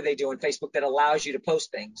 whatever they do in Facebook that allows you to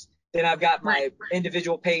post things. Then I've got my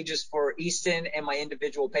individual pages for Easton and my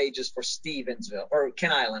individual pages for Stevensville, or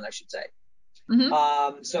Kent Island, I should say.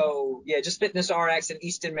 Mm-hmm. So just Fitness RX in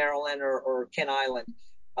Easton, Maryland, or Kent Island.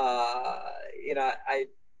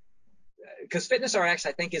 Because Fitness RX,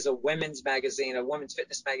 I think, is a women's magazine, a women's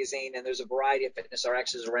fitness magazine, and there's a variety of Fitness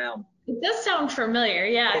RXs around. It does sound familiar,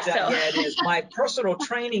 Yeah, it is. My personal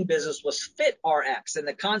training business was Fit RX, and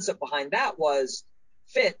the concept behind that was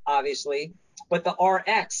fit, obviously, but the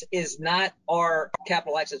RX is not R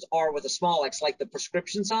capital X, it's R with a small x, like the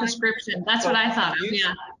prescription sign. Prescription, that's what I thought of,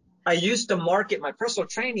 I used to market my personal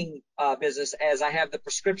training business as I have the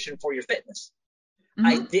prescription for your fitness. Mm-hmm.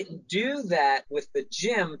 I didn't do that with the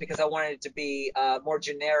gym because I wanted it to be more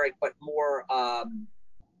generic, but more.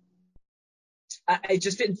 I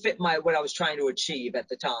just didn't fit what I was trying to achieve at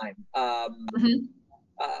the time.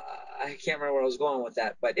 I can't remember where I was going with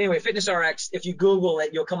that, but anyway, Fitness RX. If you Google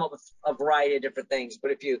it, you'll come up with a variety of different things.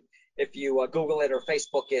 But if you Google it or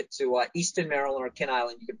Facebook it to Easton, Maryland, or Kent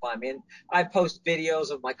Island, you can find me. And I post videos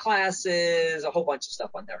of my classes, a whole bunch of stuff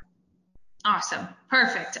on there. Awesome.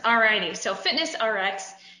 Perfect. All righty. So Fitness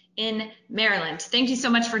RX in Maryland. Thank you so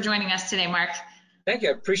much for joining us today, Mark. Thank you.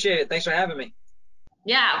 I appreciate it. Thanks for having me.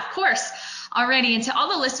 Yeah, of course. Alrighty. And to all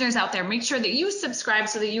the listeners out there, make sure that you subscribe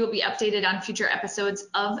so that you will be updated on future episodes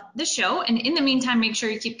of the show. And in the meantime, make sure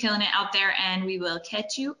you keep killing it out there, and we will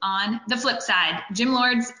catch you on the flip side. Gym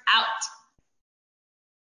Lords out.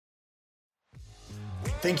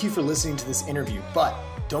 Thank you for listening to this interview, but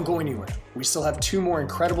don't go anywhere. We still have 2 more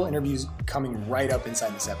incredible interviews coming right up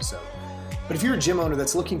inside this episode. But if you're a gym owner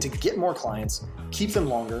that's looking to get more clients, keep them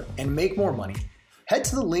longer, and make more money, head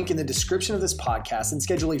to the link in the description of this podcast and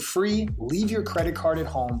schedule a free leave your credit card at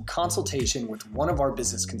home consultation with one of our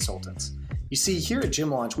business consultants. You see, here at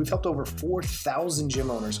Gym Launch, we've helped over 4,000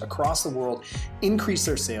 gym owners across the world increase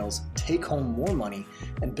their sales, take home more money,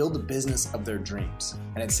 and build the business of their dreams.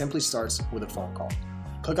 And it simply starts with a phone call.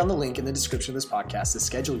 Click on the link in the description of this podcast to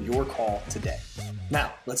schedule your call today.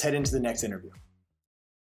 Now, let's head into the next interview.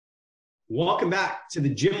 Welcome back to the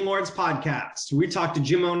Gym Lords podcast. We talk to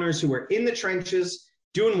gym owners who are in the trenches,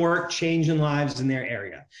 doing work, changing lives in their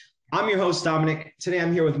area. I'm your host, Dominic. Today,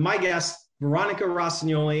 I'm here with my guest, Veronica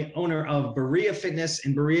Rosignoli, owner of Beirne Fitness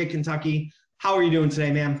in Beirne, Kentucky. How are you doing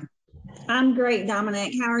today, ma'am? I'm great,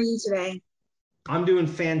 Dominic. How are you today? I'm doing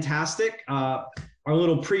fantastic. Our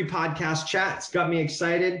little pre-podcast chat's got me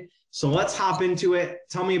excited. So let's hop into it.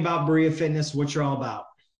 Tell me about Beirne Fitness, what you're all about.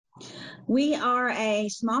 We are a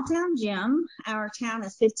small town gym. Our town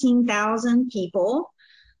is 15,000 people.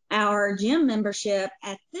 Our gym membership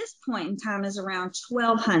at this point in time is around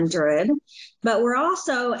 1,200, but we're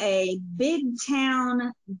also a big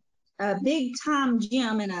time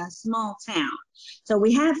gym in a small town. So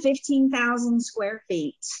we have 15,000 square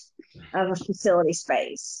feet of a facility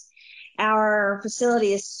space. Our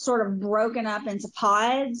facility is sort of broken up into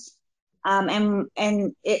pods, and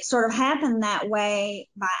it sort of happened that way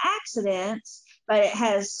by accident, but it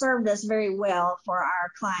has served us very well for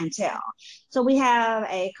our clientele. So we have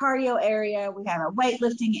a cardio area, we have a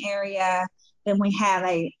weightlifting area, then we have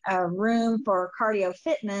a room for cardio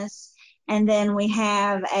fitness, and then we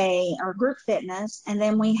have our group fitness, and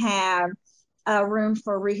then we have a room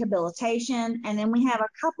for rehabilitation, and then we have a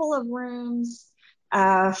couple of rooms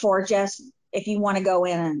for just if you want to go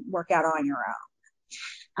in and work out on your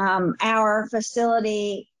own. Our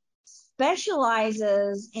facility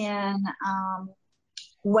specializes in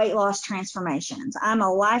weight loss transformations. I'm a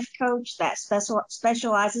life coach that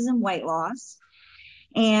specializes in weight loss.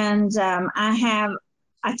 And I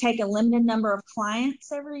take a limited number of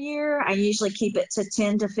clients every year. I usually keep it to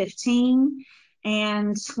 10 to 15.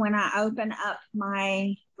 And when I open up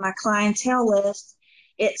my clientele list,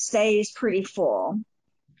 it stays pretty full.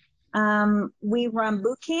 We run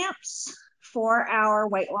boot camps for our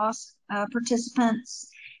weight loss participants.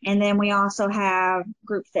 And then we also have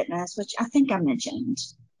group fitness, which I think I mentioned.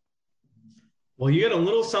 Well, you got a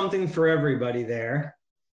little something for everybody there.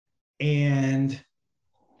 And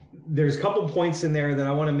there's a couple points in there that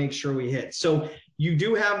I want to make sure we hit. So you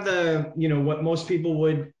do have what most people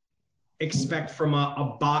would expect from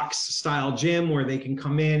a box style gym where they can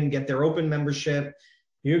come in and get their open membership.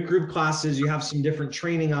 You have group classes, you have some different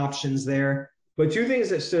training options there. But 2 things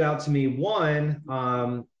that stood out to me. One,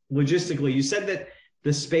 logistically, you said that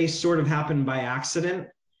the space sort of happened by accident.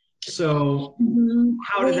 So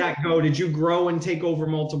how did that go? Did you grow and take over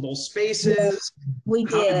multiple spaces? Yes, we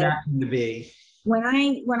did. How did that come to be? When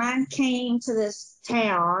I came to this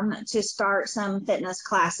town to start some fitness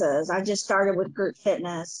classes, I just started with group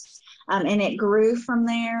fitness, and it grew from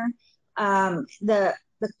there.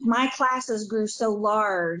 My classes grew so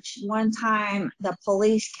large. One time the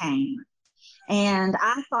police came, and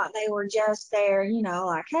I thought they were just there,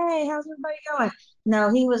 like, hey, how's everybody going?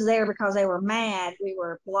 No, he was there because they were mad we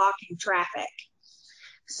were blocking traffic.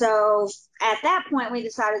 So at that point, we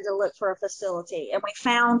decided to look for a facility, and we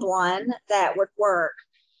found one that would work.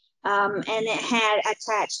 And it had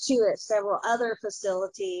attached to it several other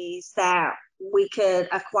facilities that we could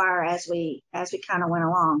acquire as we kind of went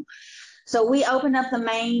along. So we opened up the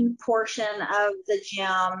main portion of the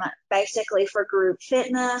gym basically for group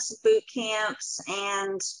fitness, boot camps,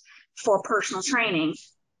 and for personal training.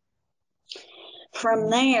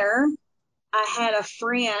 From there, I had a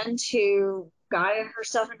friend who got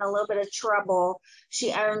herself in a little bit of trouble.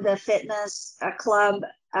 She owned a fitness club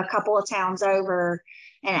a couple of towns over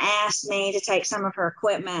and asked me to take some of her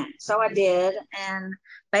equipment. So I did. And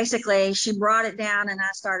basically she brought it down and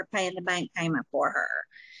I started paying the bank payment for her.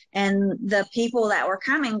 And the people that were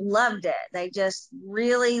coming loved it. They just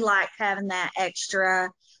really liked having that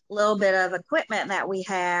extra little bit of equipment that we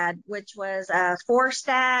had, which was a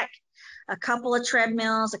 4-stack, a couple of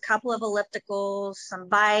treadmills, a couple of ellipticals, some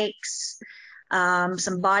bikes,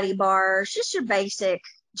 some body bars, just your basic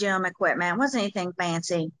gym equipment. It wasn't anything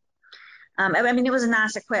fancy. It was a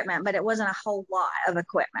nice equipment, but it wasn't a whole lot of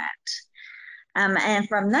equipment. And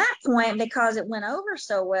from that point, because it went over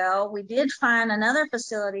so well, we did find another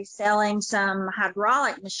facility selling some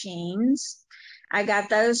hydraulic machines. I got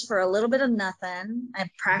those for a little bit of nothing. I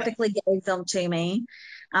practically gave them to me.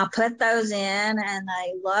 I put those in and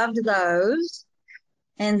I loved those.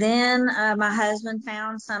 And then my husband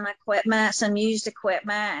found some equipment, some used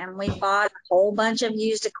equipment, and we bought a whole bunch of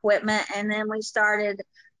used equipment. And then we started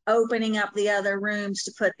opening up the other rooms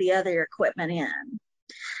to put the other equipment in.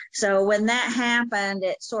 So when that happened,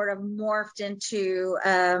 it sort of morphed into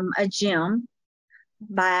a gym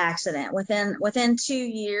by accident. Within 2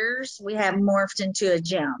 years, we have morphed into a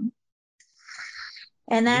gym.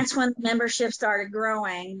 And that's when the membership started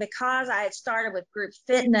growing. Because I had started with group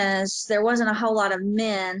fitness, there wasn't a whole lot of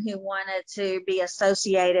men who wanted to be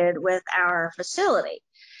associated with our facility,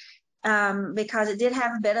 because it did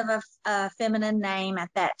have a bit of a feminine name at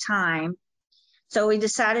that time. So we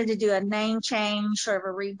decided to do a name change, sort of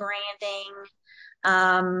a rebranding,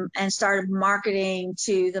 and started marketing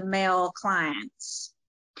to the male clients.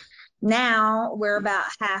 Now we're about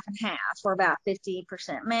half and half. We're about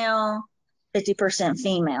 50% male, 50%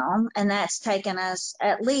 female, and that's taken us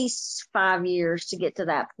at least 5 years to get to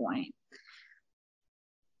that point.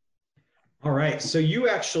 All right. So you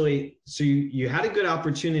had a good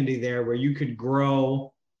opportunity there where you could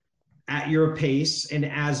grow at your pace, and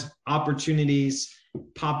as opportunities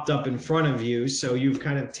popped up in front of you, so you've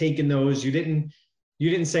kind of taken those. You didn't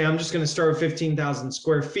say, I'm just going to start 15,000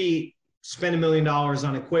 square feet, spend $1 million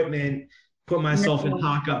on equipment, put myself in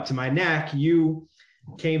hock up to my neck. You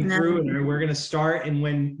came through and we're going to start. And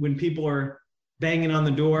when people are banging on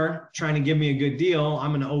the door, trying to give me a good deal,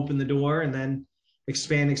 I'm going to open the door and then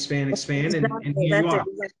expand. Exactly. And here you are. That's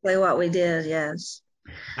exactly what we did. Yes.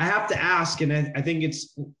 I have to ask, and I think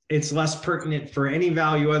it's less pertinent for any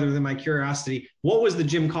value other than my curiosity. What was the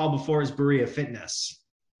gym called before it was Berea Fitness?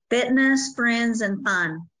 Fitness, friends, and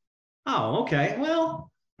fun. Oh, okay.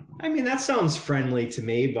 Well, I mean, that sounds friendly to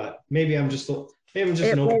me, but maybe I'm just an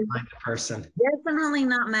open-minded person. Definitely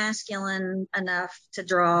not masculine enough to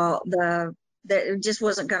draw that it just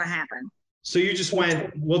wasn't going to happen. So you just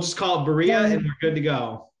went, we'll just call it Berea and we're good to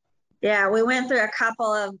go. Yeah, we went through a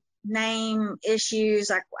couple of name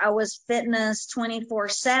issues. I was fitness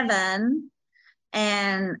 24/7,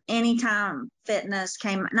 and anytime fitness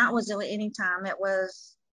came, not was it anytime, it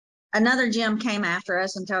was another gym came after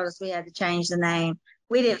us and told us we had to change the name.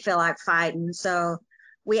 We didn't feel like fighting, so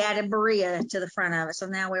we added Berea to the front of it. So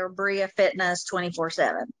now we were Berea Fitness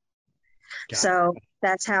 24/7. So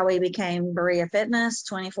that's how we became Berea Fitness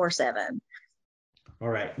 24/7. All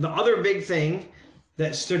right. The other big thing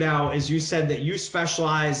that stood out is you said that you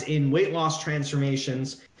specialize in weight loss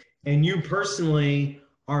transformations, and you personally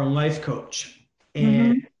are a life coach.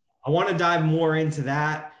 And I want to dive more into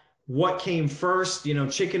that. What came first,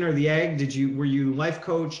 chicken or the egg? Were you life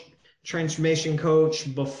coach, transformation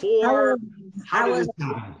coach before? How did this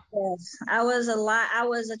happen? Yes, I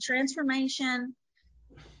was a transformation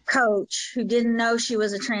coach who didn't know she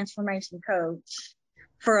was a transformation coach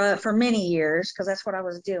for many years, because that's what I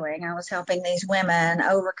was doing. I was helping these women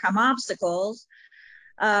overcome obstacles,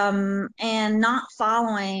 and not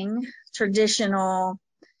following traditional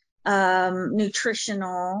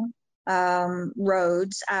nutritional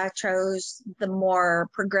roads. I chose the more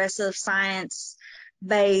progressive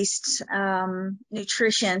science-based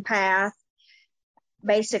nutrition path.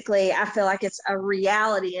 Basically, I feel like it's a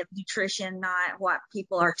reality of nutrition, not what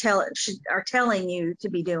people are telling you to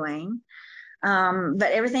be doing.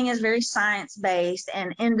 But everything is very science-based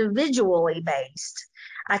and individually based.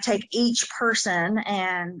 I take each person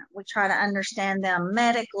and we try to understand them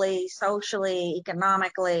medically, socially,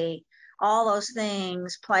 economically. All those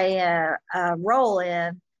things play a role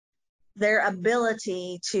in their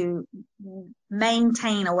ability to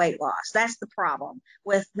maintain a weight loss. That's the problem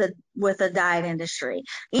with the diet industry.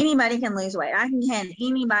 Anybody can lose weight. I can hand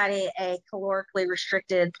anybody a calorically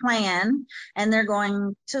restricted plan and they're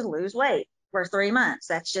going to lose weight for 3 months.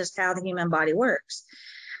 That's just how the human body works.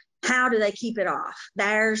 How do they keep it off?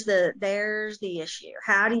 There's the issue.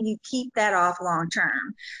 How do you keep that off long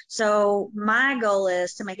term? So my goal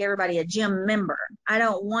is to make everybody a gym member. I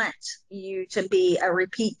don't want you to be a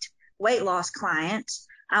repeat weight loss client.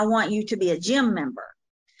 I want you to be a gym member.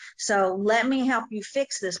 So let me help you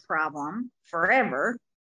fix this problem forever,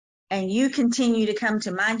 and you continue to come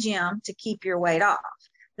to my gym to keep your weight off.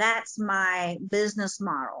 That's my business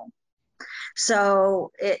model.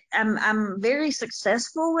 So I'm very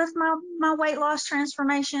successful with my weight loss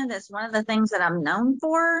transformation. That's one of the things that I'm known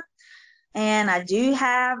for. And I do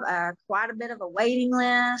have quite a bit of a waiting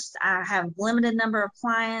list. I have a limited number of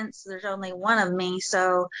clients. There's only one of me.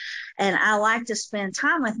 And I like to spend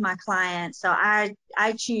time with my clients. So I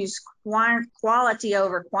choose quality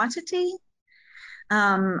over quantity.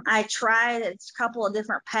 I tried a couple of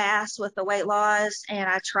different paths with the weight loss, and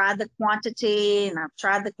I tried the quantity and I've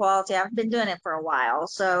tried the quality. I've been doing it for a while,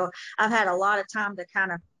 so I've had a lot of time to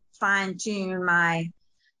kind of fine tune my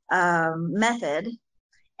method.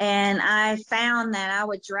 And I found that I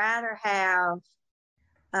would rather have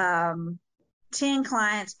 10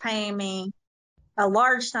 clients paying me a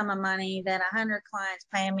large sum of money than 100 clients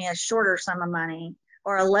paying me a shorter sum of money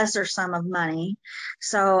or a lesser sum of money.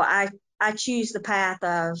 So I choose the path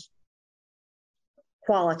of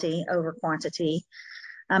quality over quantity.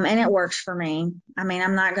 And it works for me. I mean,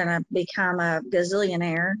 I'm not going to become a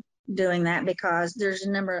gazillionaire doing that because there's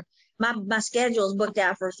a number, my schedule is booked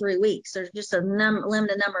out for 3 weeks. There's just a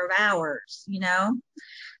limited number of hours,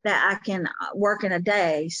 that I can work in a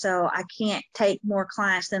day. So I can't take more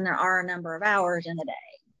clients than there are a number of hours in a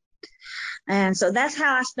day. And so that's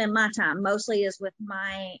how I spend my time, mostly is with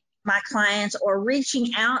my clients or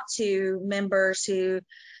reaching out to members who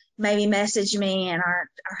maybe message me and are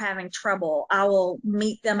having trouble. I will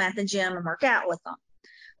meet them at the gym and work out with them,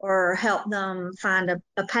 or help them find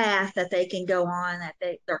a path that they can go on that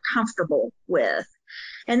they're comfortable with.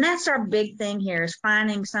 And that's our big thing here, is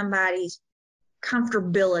finding somebody's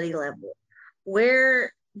comfortability level,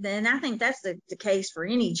 then I think that's the case for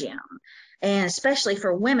any gym, and especially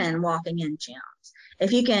for women walking in gyms.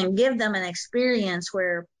 If you can give them an experience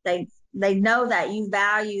where they know that you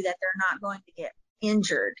value that they're not going to get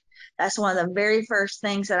injured. That's one of the very first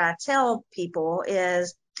things that I tell people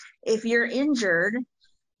is, if you're injured,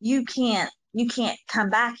 you can't come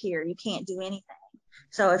back here. You can't do anything.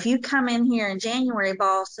 So if you come in here in January,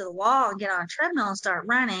 balls to the wall, and get on a treadmill and start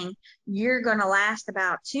running, you're going to last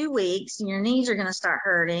about 2 weeks, and your knees are going to start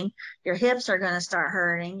hurting. Your hips are going to start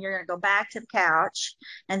hurting. You're going to go back to the couch,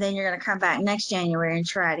 and then you're going to come back next January and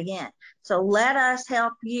try it again. So let us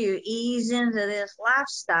help you ease into this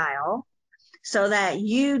lifestyle so that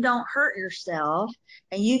you don't hurt yourself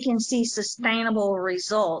and you can see sustainable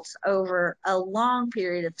results over a long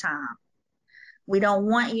period of time. We don't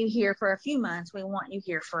want you here for a few months. We want you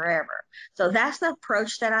here forever. So that's the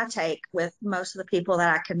approach that I take with most of the people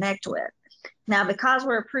that I connect with. Now, because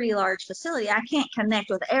we're a pretty large facility, I can't connect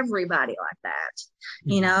with everybody like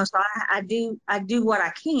that, so I do what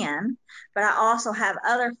I can, but I also have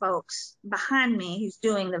other folks behind me who's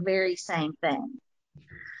doing the very same thing.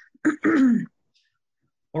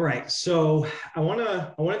 All right. So I want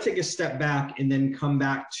to take a step back and then come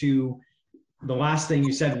back to the last thing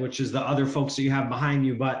you said, which is the other folks that you have behind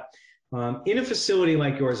you. But in a facility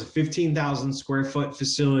like yours, a 15,000 square foot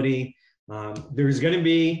facility, there's going to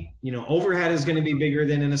be, overhead is going to be bigger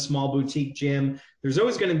than in a small boutique gym. There's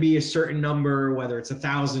always going to be a certain number, whether it's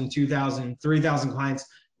 1,000, 2,000, 3,000 clients,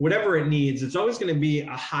 whatever it needs. It's always going to be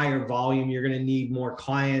a higher volume. You're going to need more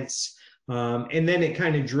clients. And then it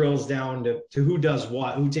kind of drills down to who does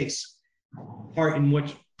what, who takes part in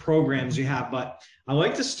which programs you have. But I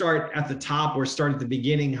like to start at the top or start at the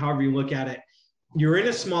beginning, however you look at it. You're in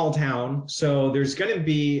a small town, so there's going to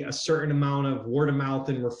be a certain amount of word of mouth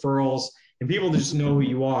and referrals, and people just know who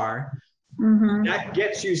you are. Mm-hmm. That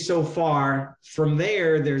gets you so far. From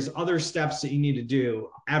there, there's other steps that you need to do: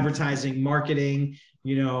 advertising, marketing,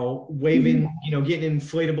 waving, getting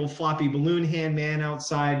inflatable floppy balloon hand man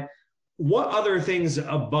outside. What other things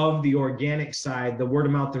above the organic side, the word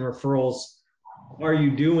of mouth and referrals, are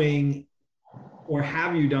you doing or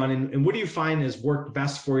have you done? And what do you find has worked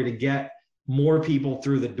best for you to get more people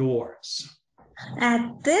through the doors?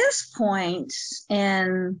 At this point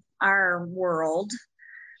in our world,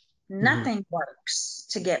 nothing works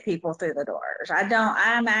to get people through the doors.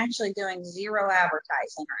 I'm actually doing zero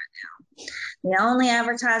advertising right now. The only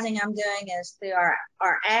advertising I'm doing is through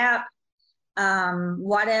our app,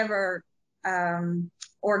 whatever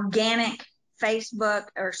organic Facebook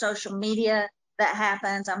or social media that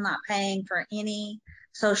happens. I'm not paying for any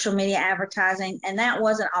social media advertising, and that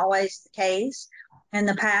wasn't always the case. In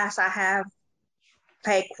the past, I have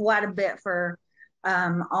paid quite a bit for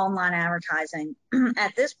online advertising.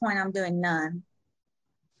 At this point, I'm doing none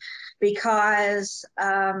because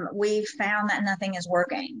we've found that nothing is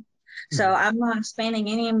working. So I'm not spending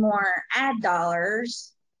any more ad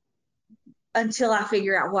dollars until I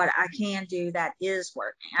figure out what I can do that is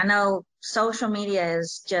working. I know social media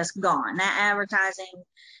is just gone. That advertising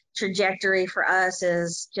trajectory for us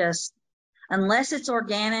is just, unless it's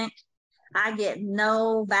organic, I get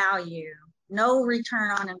no value, no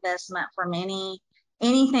return on investment from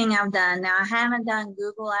anything I've done. Now, I haven't done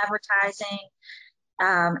Google advertising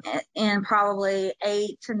in probably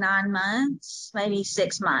 8 to 9 months, maybe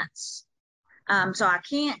 6 months. So I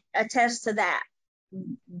can't attest to that.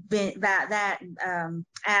 that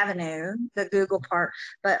avenue, the Google part,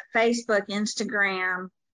 but Facebook, Instagram,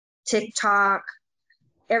 TikTok,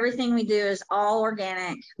 everything we do is all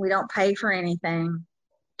organic. We don't pay for anything.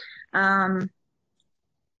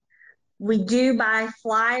 We do buy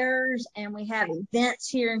flyers, and we have events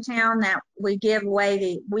here in town that we give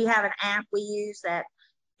away. We have an app we use that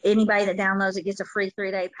anybody that downloads it gets a free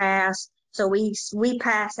 3-day pass. So we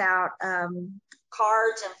pass out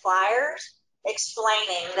cards and flyers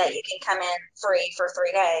explaining that you can come in free for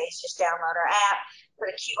 3 days. Just download our app, put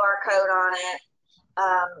a QR code on it,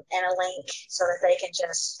 and a link so that they can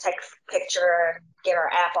just take a picture and get our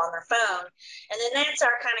app on their phone. And then that's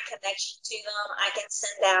our kind of connection to them. I can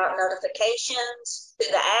send out notifications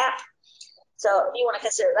through the app. So if you want to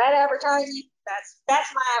consider that advertising,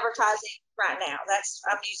 that's my advertising right now.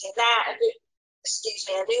 I'm using that, a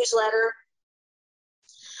newsletter.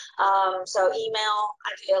 So email,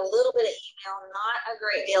 I do a little bit of email, not a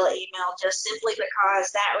great deal of email, just simply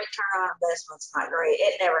because that return on investment's not great.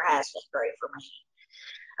 It never has been great for me.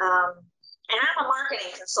 And I'm a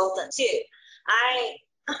marketing consultant too. My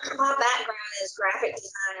background is graphic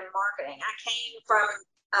design and marketing. I came from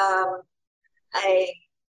a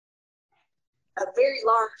very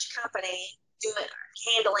large company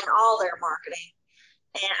handling all their marketing.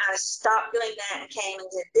 And I stopped doing that and came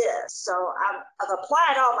and did this. So I've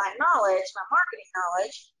applied all my knowledge, my marketing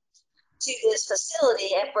knowledge, to this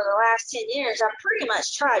facility. And for the last 10 years, I've pretty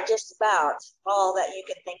much tried just about all that you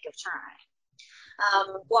can think of trying.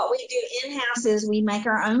 What we do in-house is we make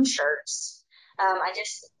our own shirts. One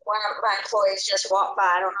of my employees just walked by.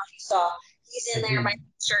 I don't know if you saw. He's in there making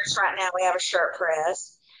shirts right now. We have a shirt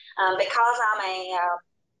press. Because I'm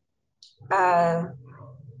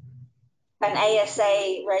an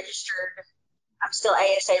ASA registered, I'm still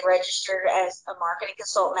ASA registered as a marketing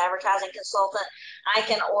consultant, advertising consultant. I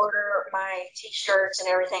can order my t-shirts and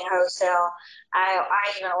everything wholesale. I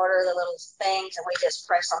even order the little things and we just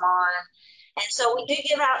press them on. And so we do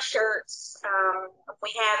give out shirts.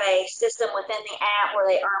 We have a system within the app where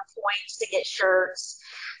they earn points to get shirts.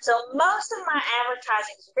 So most of my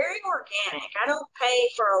advertising is very organic. I don't pay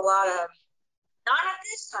for a lot of, not at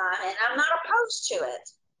this time, and I'm not opposed to it.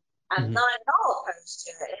 I'm not at all opposed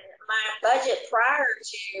to it. My budget prior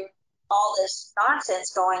to all this nonsense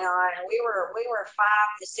going on, we were $500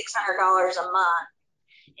 to $600 a month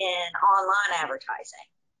in online advertising,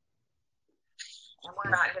 and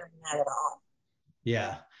we're not doing that at all.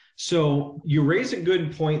 Yeah. So you raise a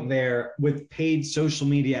good point there with paid social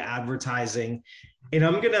media advertising, and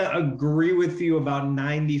I'm going to agree with you about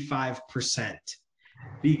 95%,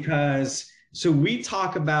 because so we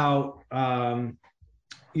talk about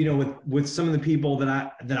with some of the people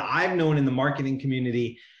that I've known in the marketing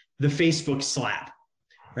community, the Facebook slap,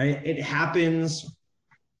 right? It happens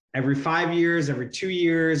every 5 years, every 2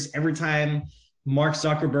 years, every time Mark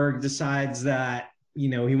Zuckerberg decides that,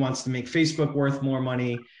 he wants to make Facebook worth more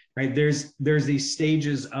money, right? There's these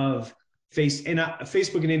stages of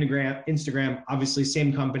Facebook and Instagram, obviously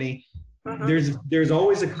same company. There's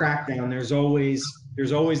always a crackdown. There's always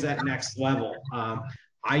that next level.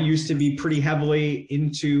 I used to be pretty heavily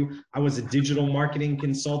I was a digital marketing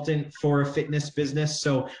consultant for a fitness business.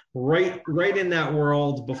 So right in that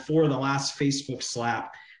world before the last Facebook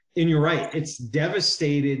slap. And you're right, it's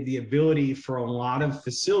devastated the ability for a lot of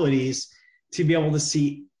facilities to be able to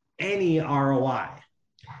see any ROI.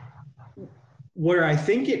 Where I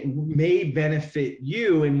think it may benefit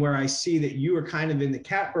you, and where I see that you are kind of in the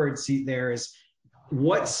catbird seat there, is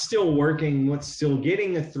what's still working, what's still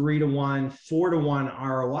getting a 3-to-1, 4-to-1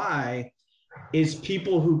 ROI is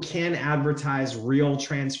people who can advertise real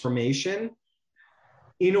transformation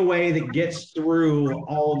in a way that gets through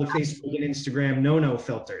all the Facebook and Instagram no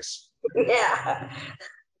filters. Yeah.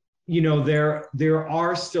 There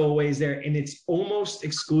are still ways there, and it's almost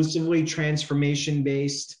exclusively transformation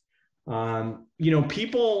based.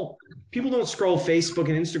 People don't scroll Facebook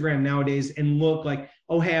and Instagram nowadays and look like,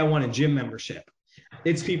 oh, hey, I want a gym membership.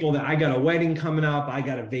 It's people that I got a wedding coming up, I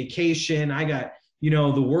got a vacation, I got,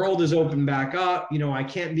 the world is open back up. I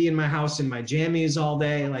can't be in my house in my jammies all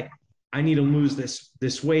day. Like, I need to lose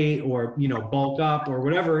this weight, or, bulk up, or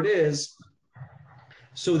whatever it is.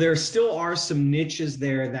 So there still are some niches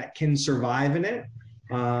there that can survive in it.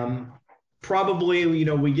 Probably,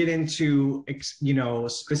 we get into,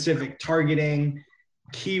 specific targeting,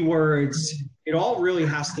 keywords. It all really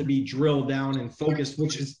has to be drilled down and focused,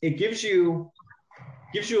 it gives you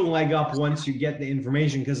a leg up once you get the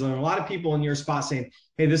information, because there are a lot of people in your spot saying,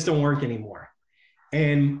 hey, this don't work anymore.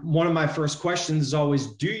 And one of my first questions is always,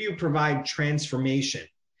 do you provide transformation?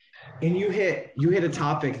 And you hit a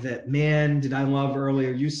topic that, man, did I love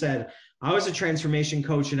earlier. You said, I was a transformation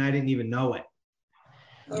coach and I didn't even know it.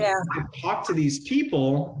 Yeah. I've talked to these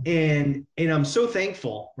people and I'm so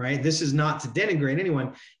thankful, right? This is not to denigrate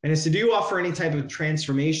anyone. And I said, do you offer any type of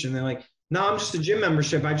transformation? They're like, no, I'm just a gym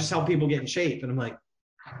membership. I just help people get in shape. And I'm like,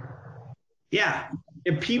 yeah.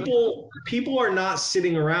 If people are not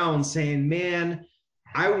sitting around saying, man,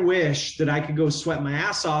 I wish that I could go sweat my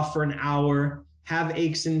ass off for an hour, have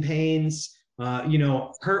aches and pains,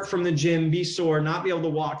 hurt from the gym, be sore, not be able to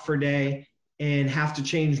walk for a day, and have to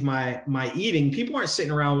change my eating. People aren't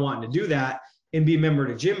sitting around wanting to do that and be a member of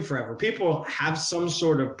the gym forever. People have some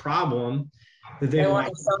sort of problem that they want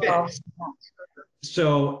to fix.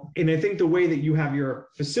 So, and I think the way that you have your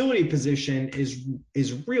facility position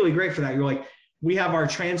is really great for that. You're like, we have our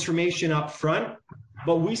transformation up front,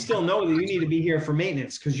 but we still know that you need to be here for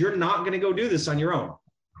maintenance because you're not going to go do this on your own.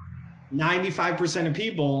 95% of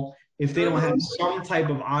people, if they don't have some type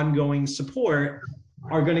of ongoing support,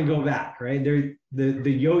 are going to go back, right? They're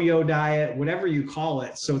the yo-yo diet, whatever you call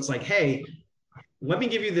it. So it's like, hey, let me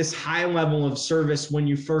give you this high level of service when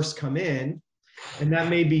you first come in. And that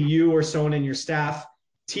may be you or someone in your staff,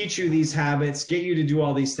 teach you these habits, get you to do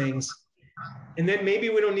all these things. And then maybe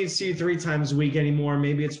we don't need to see you 3 times a week anymore.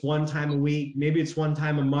 Maybe it's 1 time a week. Maybe it's 1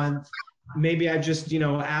 time a month. Maybe I just,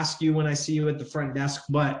 ask you when I see you at the front desk,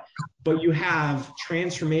 but you have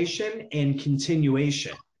transformation and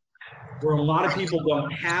continuation. Where a lot of people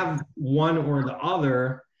don't have one or the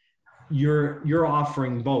other, you're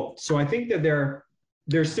offering both. So I think that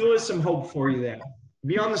there still is some hope for you there.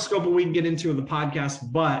 Beyond the scope of we can get into the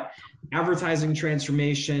podcast, but advertising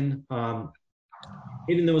transformation,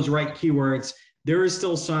 hitting those right keywords, there is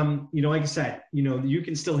still some, like I said, you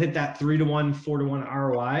can still hit that 3-to-1, 4-to-1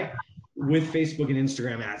 ROI with Facebook and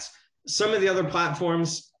Instagram ads. Some of the other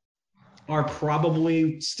platforms are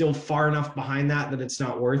probably still far enough behind that it's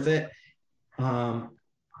not worth it.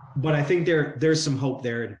 But I think there's some hope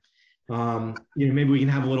there. Maybe we can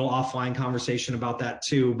have a little offline conversation about that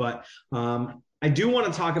too. But I do want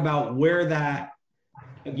to talk about where that,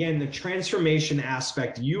 again, the transformation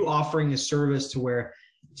aspect, you offering a service to where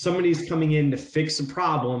somebody's coming in to fix a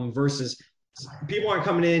problem versus people aren't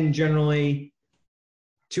coming in generally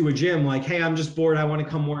to a gym like, hey, I'm just bored. I want to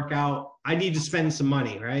come work out. I need to spend some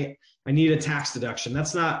money, right? I need a tax deduction.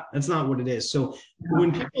 That's not what it is. So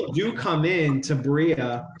when people do come in to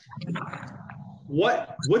Berea,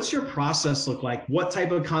 what's your process look like? What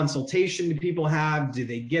type of consultation do people have? Do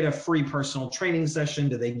they get a free personal training session?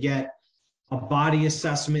 Do they get a body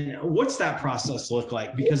assessment? What's that process look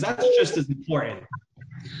like? Because that's just as important.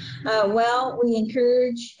 Well, we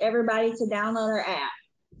encourage everybody to download our app.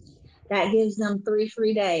 That gives them 3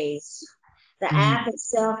 free days. The app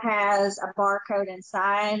itself has a barcode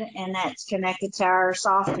inside, and that's connected to our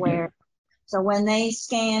software. So when they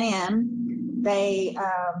scan in, they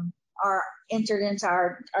are entered into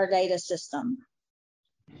our data system.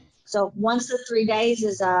 So once the 3 days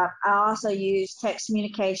is up, I also use text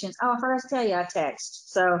communications. Oh, I forgot to tell you I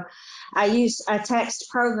text. So I use a text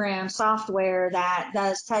program software that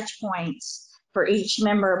does touch points for each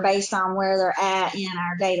member based on where they're at in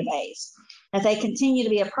our database. If they continue to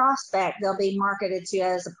be a prospect, they'll be marketed to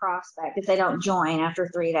as a prospect if they don't join after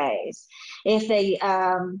 3 days. If they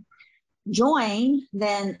join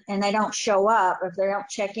then and they don't show up, if they don't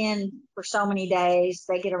check in for so many days,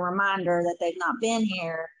 they get a reminder that they've not been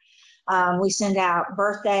here. We send out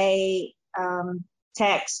birthday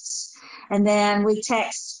texts, and then we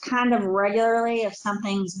text kind of regularly if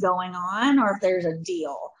something's going on or if there's a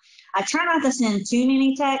deal. I try not to send too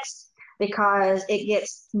many texts because it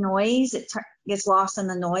gets noise. It gets lost in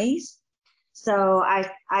the noise. So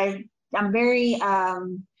I'm very, I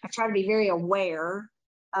try to be very aware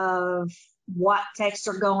of what texts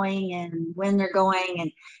are going and when they're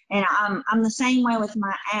going. And I'm the same way with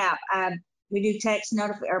my app. We do text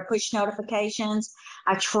or push notifications.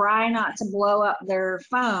 I try not to blow up their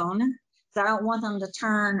phone because I don't want them to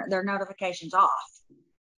turn their notifications off.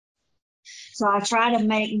 So I try to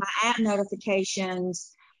make my app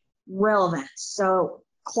notifications relevant. So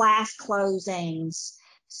class closings,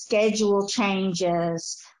 schedule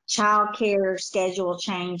changes, childcare schedule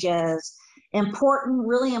changes,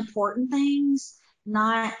 really important things,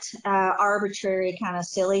 not arbitrary kind of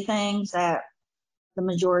silly things that the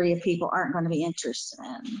majority of people aren't going to be interested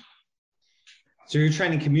in. So you're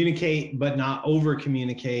trying to communicate, but not over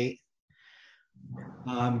communicate.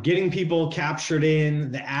 Getting people captured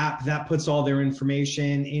in the app that puts all their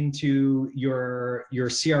information into your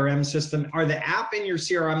CRM system. Are the app and your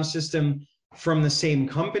CRM system from the same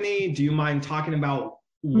company? Do you mind talking about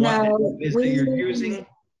what it is that you're using?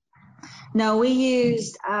 No, we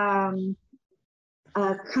used a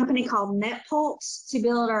company called NetPulse to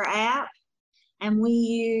build our app, and we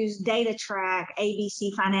use DataTrack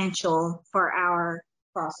ABC Financial for our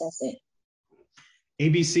processing.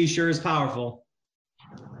 ABC sure is powerful.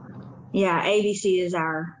 Yeah, ABC is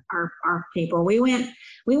our people. We went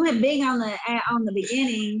big on the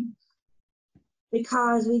beginning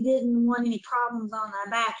because we didn't want any problems on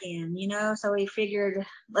the back end, so we figured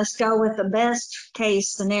let's go with the best case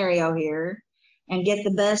scenario here and get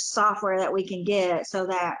the best software that we can get so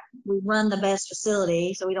that we run the best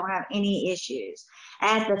facility so we don't have any issues.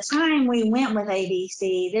 At the time we went with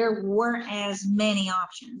ABC, there weren't as many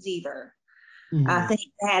options either. Mm-hmm. I think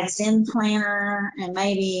they had Zen Planner and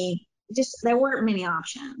maybe there weren't many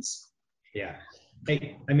options. Yeah.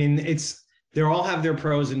 I mean, they all have their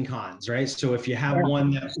pros and cons, right? So if you have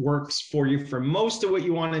one that works for you for most of what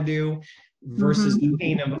you want to do versus the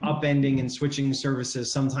pain of upending and switching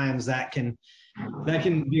services, sometimes that can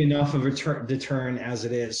be enough of a deterrent as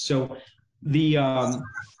it is. So the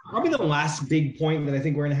probably the last big point that I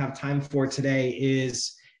think we're going to have time for today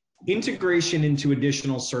is integration into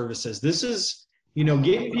additional services. This is,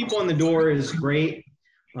 getting people in the door is great.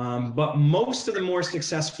 But most of the more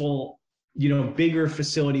successful, bigger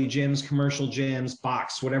facility gyms, commercial gyms,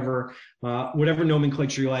 box, whatever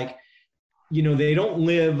nomenclature you like, they don't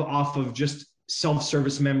live off of just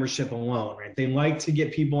self-service membership alone, right? They like to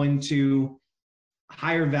get people into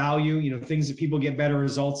higher value, things that people get better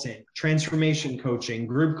results in, transformation coaching,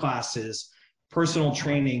 group classes, personal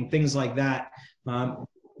training, things like that.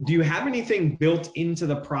 Do you have anything built into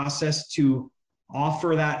the process to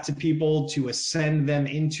offer that to people, to ascend them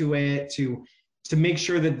into it, to make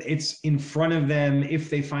sure that it's in front of them if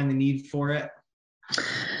they find the need for it?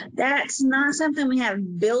 That's not something we have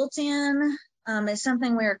built in. It's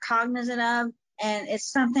something we're cognizant of, and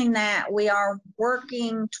it's something that we are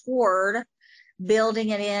working toward building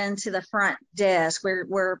it into the front desk. We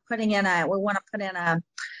want to put in a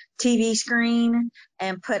TV screen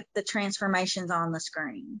and put the transformations on the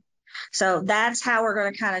screen. So that's how we're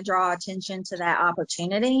going to kind of draw attention to that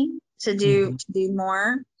opportunity to do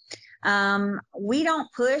more. We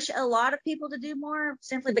don't push a lot of people to do more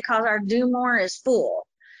simply because our do more is full.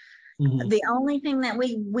 Mm-hmm. The only thing that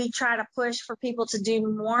we try to push for people to do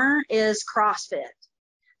more is CrossFit.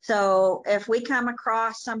 So if we come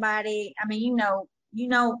across somebody, I mean, you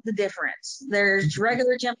know the difference. There's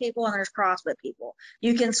regular gym people and there's CrossFit people.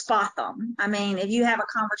 You can spot them. I mean, if you have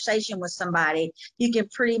a conversation with somebody, you can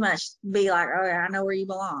pretty much be like, oh, I know where you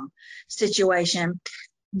belong situation.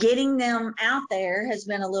 Getting them out there has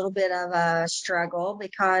been a little bit of a struggle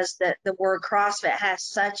because the word CrossFit has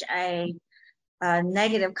such a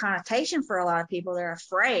negative connotation for a lot of people. They're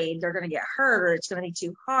afraid they're going to get hurt, or it's going to be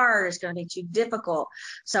too hard, it's going to be too difficult.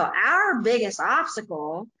 So our biggest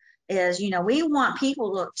obstacle is, we want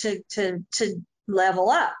people to level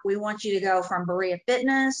up. We want you to go from Berea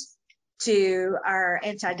Fitness to our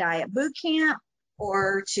anti-diet boot camp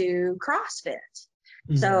or to CrossFit.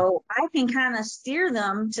 Mm-hmm. So I can kind of steer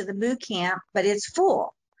them to the boot camp, but it's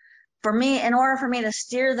full. For me, in order for me to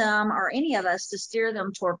steer them, or any of us to steer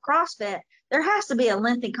them toward CrossFit, there has to be a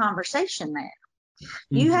lengthy conversation there.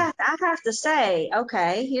 Mm-hmm. I have to say,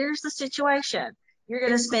 okay, here's the situation. You're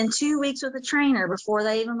going to spend 2 weeks with a trainer before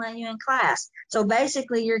they even let you in class. So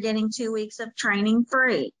basically, you're getting 2 weeks of training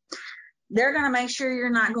free. They're going to make sure you're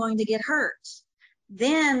not going to get hurt.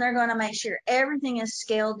 Then they're going to make sure everything is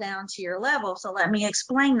scaled down to your level. So let me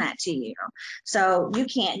explain that to you. So you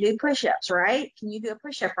can't do push-ups, right? Can you do a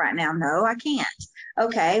push-up right now? No, I can't.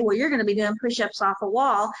 Okay, well, you're going to be doing push-ups off a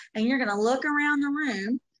wall, and you're going to look around the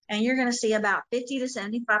room, and you're going to see about 50 to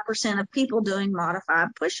 75% of people doing modified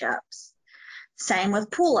push-ups. Same with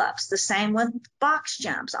pull-ups, the same with box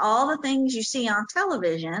jumps. All the things you see on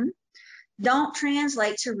television don't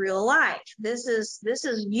translate to real life. This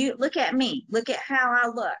is you. Look at me. Look at how I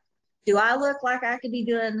look. Do I look like I could be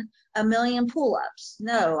doing a million pull-ups?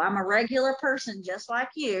 No, I'm a regular person just like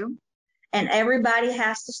you, and everybody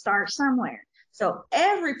has to start somewhere. So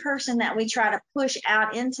every person that we try to push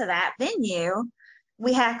out into that venue,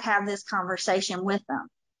 we have to have this conversation with them.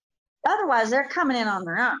 Otherwise, they're coming in on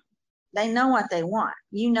their own. They know what they want.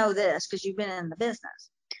 You know this because you've been in the business.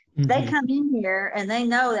 Mm-hmm. They come in here and they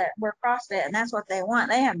know that we're CrossFit and that's what they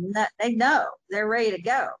want. They know they're ready to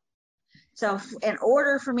go. So in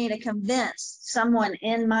order for me to convince someone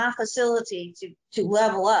in my facility to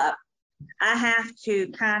level up, I have to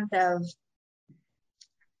kind of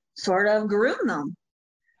sort of groom them,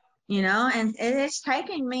 and it's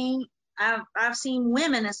taking me, I've seen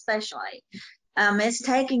women especially, it's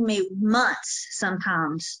taking me months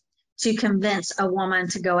sometimes to convince a woman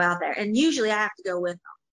to go out there. And usually I have to go with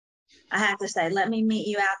them. I have to say, let me meet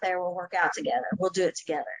you out there. We'll work out together. We'll do it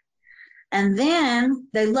together. And then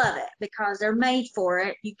they love it because they're made for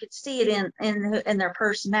it. You could see it in their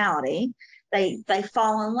personality. They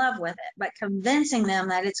fall in love with it. But convincing them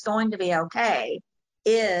that it's going to be okay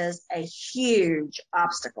is a huge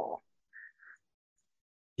obstacle.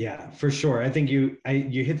 Yeah, for sure. I think you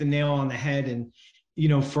hit the nail on the head. And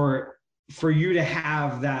for you to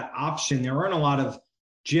have that option, there aren't a lot of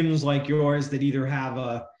gyms like yours that either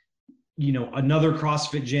have another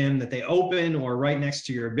CrossFit gym that they open or right next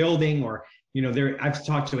to your building, or I've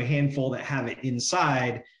talked to a handful that have it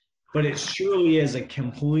inside, but it surely is a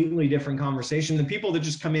completely different conversation. The people that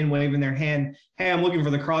just come in waving their hand, hey, I'm looking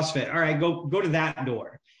for the CrossFit. All right, go to that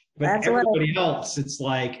door. But that's everybody else, it's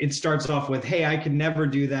like, it starts off with, hey, I could never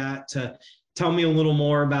do that, to tell me a little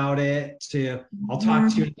more about it, to I'll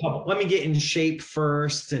talk to you in a couple, let me get in shape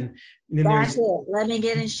first. And then that's it. Let me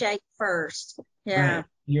get in shape first. Yeah. Right.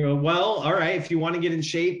 Well, all right, if you want to get in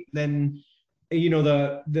shape, then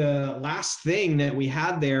the last thing that we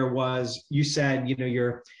had there was, you said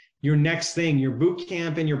your next thing, your boot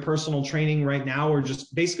camp and your personal training right now are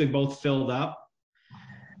just basically both filled up.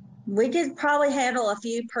 We could probably handle a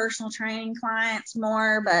few personal training clients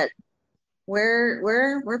more, but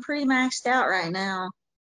we're pretty maxed out right now.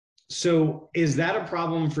 So is that a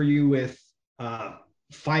problem for you with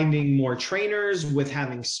finding more trainers, with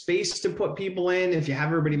having space to put people in if you have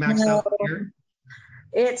everybody maxed out here?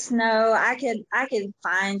 I could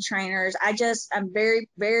find trainers. I'm very,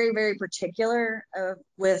 very, very particular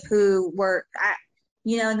with who work.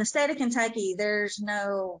 In the state of Kentucky, there's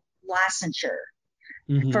no licensure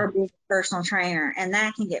for being a personal trainer, and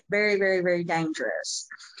that can get very, very, very dangerous.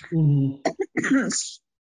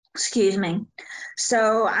 Excuse me.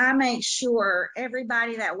 So I make sure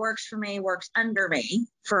everybody that works for me works under me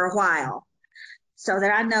for a while, so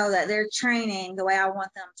that I know that they're training the way I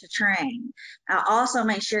want them to train. I also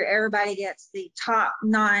make sure everybody gets the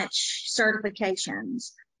top-notch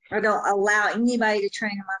certifications. I don't allow anybody to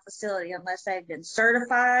train in my facility unless they've been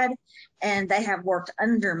certified and they have worked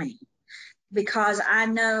under me, because I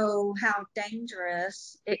know how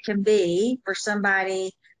dangerous it can be for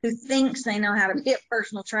somebody who thinks they know how to be a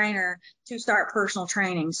personal trainer to start personal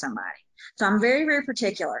training somebody. So I'm very, very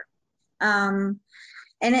particular. And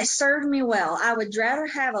it served me well. I would rather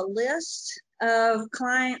have a list of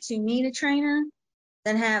clients who need a trainer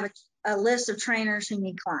than have a list of trainers who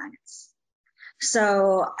need clients.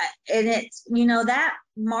 So, and it's, that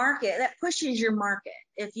market, that pushes your market.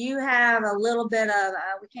 If you have a little bit of,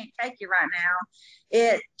 we can't take you right now,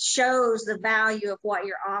 it shows the value of what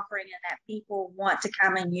you're offering and that people want to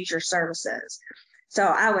come and use your services. So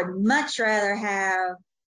I would much rather have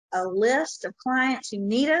a list of clients who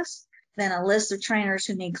need us than a list of trainers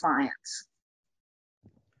who need clients.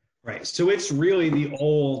 Right. So it's really the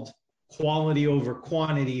old quality over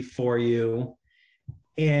quantity for you.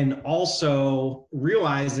 And also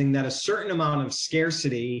realizing that a certain amount of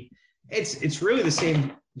scarcity, it's really the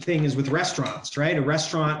same thing as with restaurants, right? A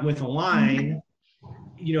restaurant with a line,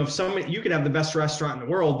 if you could have the best restaurant in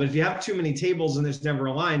the world, but if you have too many tables and there's never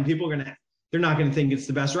a line, they're not going to think it's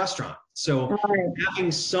the best restaurant. So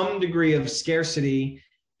having some degree of scarcity,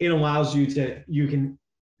 it allows you can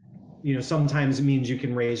sometimes it means you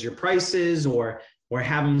can raise your prices or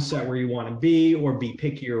have them set where you want to be, or be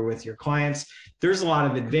pickier with your clients. There's a lot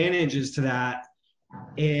of advantages to that.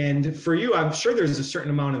 And for you, I'm sure there's a certain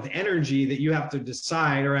amount of energy that you have to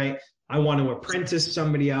decide, all right, I want to apprentice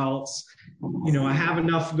somebody else. I have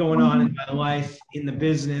enough going on in my life, in the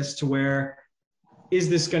business, to where is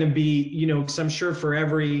this going to be, because I'm sure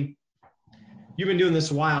you've been doing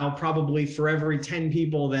this a while, probably for every 10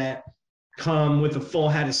 people that come with a full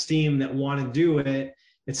head of steam that want to do it,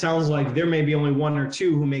 it sounds like there may be only one or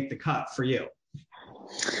two who make the cut for you.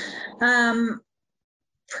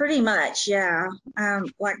 Pretty much, yeah.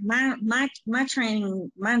 Like my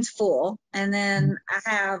training, mine's full, and then I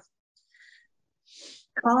have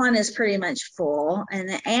Colin is pretty much full,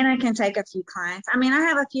 and Anna can take a few clients. I mean, I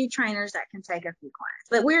have a few trainers that can take a few clients,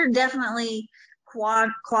 but we're definitely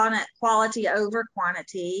quality over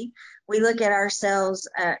quantity. We look at ourselves,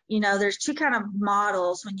 there's two kind of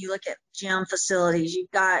models when you look at gym facilities.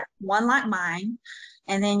 You've got one like mine,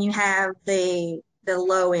 and then you have the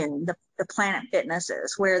low end, the Planet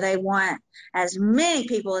Fitnesses, where they want as many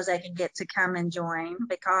people as they can get to come and join,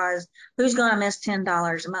 because who's going to miss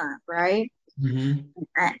 $10 a month, right?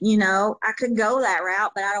 I could go that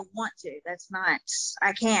route, but I don't want to.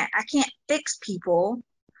 I can't fix people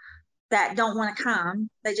that don't want to come.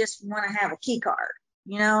 They just want to have a key card,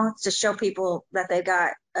 to show people that they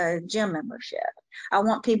got a gym membership. I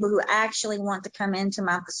want people who actually want to come into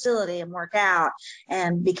my facility and work out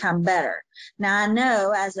and become better. Now, I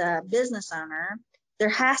know as a business owner, there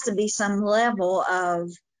has to be some level of,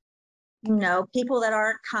 people that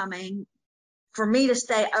aren't coming. For me to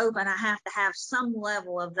stay open, I have to have some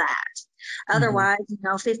level of that. Otherwise,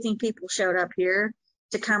 15 people showed up here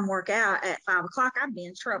to come work out at 5 o'clock, I'd be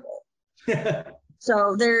in trouble.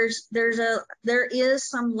 So there is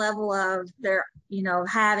some level of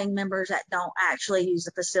having members that don't actually use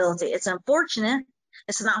the facility. It's unfortunate.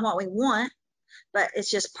 It's not what we want, but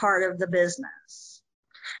it's just part of the business.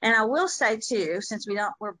 And I will say too, since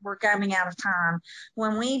we're coming out of time,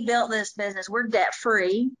 when we built this business, we're debt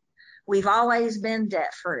free. We've always been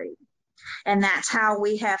debt free. And that's how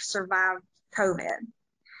we have survived COVID.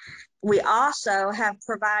 We also have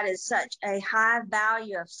provided such a high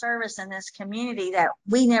value of service in this community that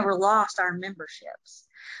we never lost our memberships.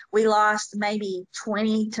 We lost maybe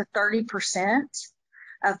 20 to 30%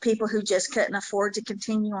 of people who just couldn't afford to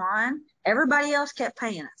continue on. Everybody else kept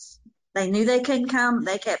paying us. They knew they couldn't come.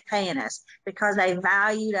 They kept paying us because they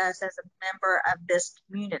valued us as a member of this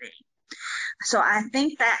community. So I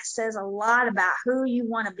think that says a lot about who you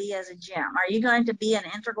want to be as a gym. Are you going to be an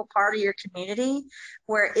integral part of your community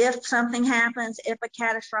where if something happens, if a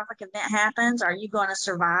catastrophic event happens, are you going to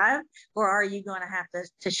survive or are you going to have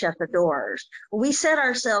to shut the doors? We set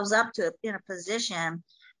ourselves up in a position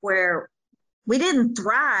where we didn't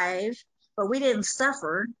thrive, but we didn't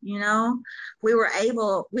suffer. We were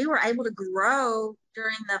able to grow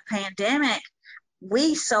during the pandemic.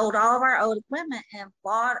 We sold all of our old equipment and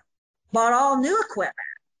bought all new equipment,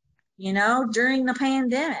 during the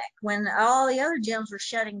pandemic when all the other gyms were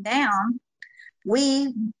shutting down.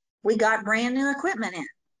 We got brand new equipment in,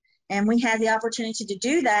 and we had the opportunity to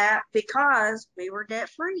do that because we were debt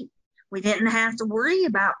free. We didn't have to worry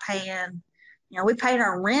about paying, we paid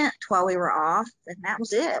our rent while we were off, and that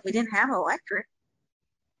was it. We didn't have electric.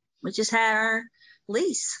 We just had our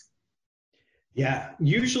lease. Yeah,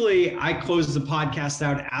 usually I close the podcast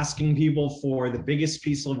out asking people for the biggest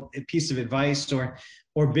piece of advice or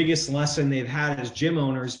biggest lesson they've had as gym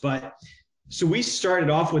owners. But so we started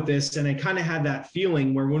off with this, and I kind of had that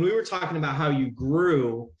feeling where when we were talking about how you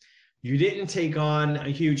grew, you didn't take on a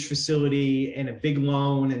huge facility and a big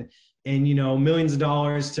loan and millions of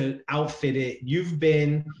dollars to outfit it. You've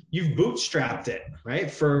bootstrapped it, right?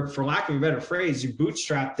 For lack of a better phrase, you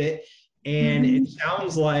bootstrapped it, and it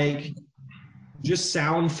sounds like just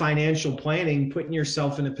sound financial planning, putting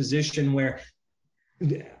yourself in a position where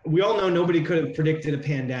we all know nobody could have predicted a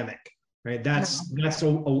pandemic, right? That's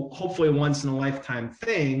hopefully a once in a lifetime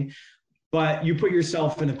thing, but you put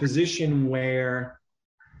yourself in a position where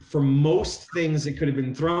for most things that could have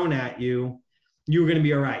been thrown at you, you were going to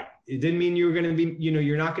be all right. It didn't mean you were going to be,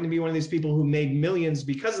 you're not going to be one of these people who made millions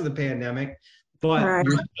because of the pandemic, but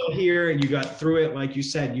you're still here and you got through it. Like you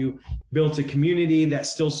said, you built a community that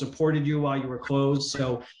still supported you while you were closed.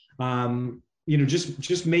 So,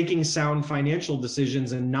 just making sound financial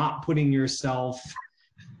decisions and not putting yourself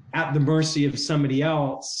at the mercy of somebody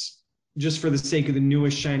else just for the sake of the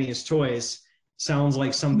newest, shiniest toys sounds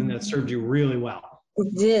like something that served you really well.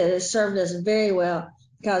 It did. It served us very well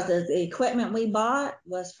because the equipment we bought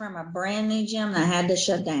was from a brand new gym that had to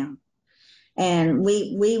shut down. And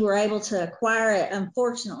we were able to acquire it,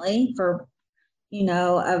 unfortunately, for,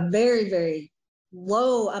 a very, very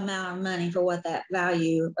low amount of money for what that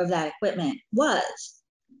value of that equipment was.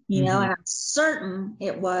 And I'm certain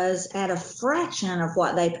it was at a fraction of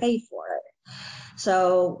what they paid for it.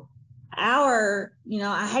 So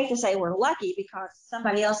I hate to say we're lucky because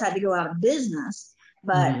somebody else had to go out of business,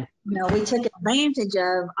 but, we took advantage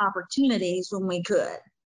of opportunities when we could,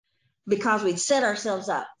 because we'd set ourselves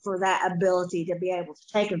up for that ability to be able to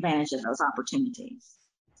take advantage of those opportunities.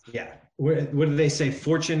 Yeah. What do they say?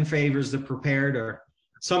 Fortune favors the prepared or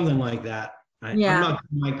something like that. I'm not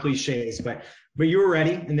my cliches, but you were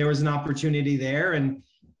ready and there was an opportunity there. And,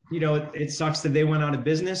 it sucks that they went out of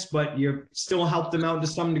business, but you still helped them out to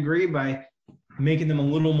some degree by making them a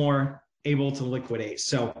little more able to liquidate.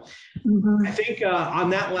 So I think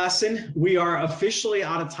on that lesson, we are officially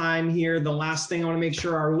out of time here. The last thing I want to make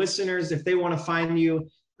sure our listeners, if they want to find you,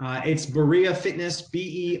 it's Berea Fitness,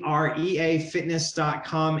 BEREA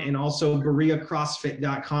Fitness.com, and also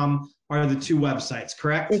BereaCrossFit.com are the two websites,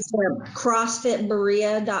 correct? It's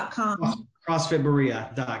CrossFitBerea.com.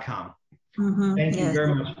 CrossFitBerea.com. Thank you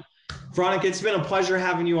very much. Veronica, it's been a pleasure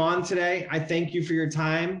having you on today. I thank you for your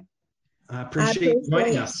time. I appreciate you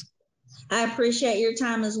joining us. I appreciate your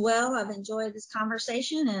time as well. I've enjoyed this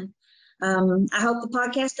conversation, and I hope the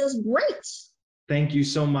podcast does great. Thank you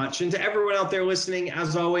so much. And to everyone out there listening,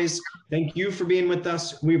 as always, thank you for being with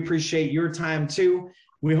us. We appreciate your time too.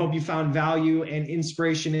 We hope you found value and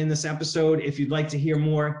inspiration in this episode. If you'd like to hear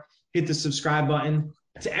more, hit the subscribe button.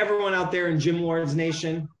 To everyone out there in Gym Lords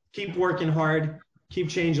Nation, keep working hard, keep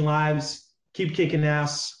changing lives, keep kicking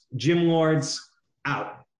ass. Gym Lords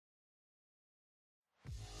out.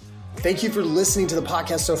 Thank you for listening to the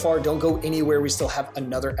podcast so far. Don't go anywhere. We still have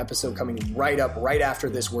another episode coming right after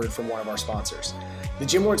this word from one of our sponsors. The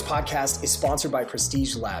Gym Lords podcast is sponsored by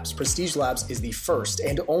Prestige Labs. Prestige Labs is the first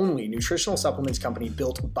and only nutritional supplements company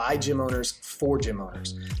built by gym owners for gym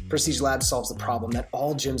owners. Prestige Labs solves the problem that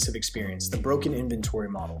all gyms have experienced: the broken inventory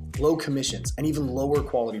model, low commissions, and even lower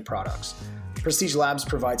quality products. Prestige Labs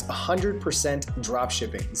provides 100% drop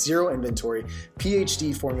shipping, zero inventory,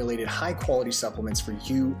 PhD formulated high quality supplements for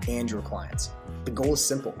you and your clients. The goal is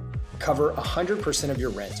simple: cover 100% of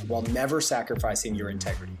your rent while never sacrificing your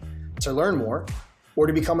integrity. To learn more or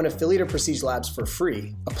to become an affiliate of Prestige Labs for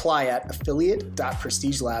free, apply at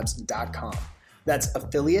affiliate.prestigelabs.com. That's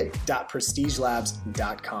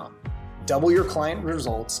affiliate.prestigelabs.com. Double your client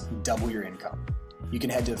results, double your income. You can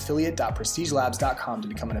head to affiliate.prestigelabs.com to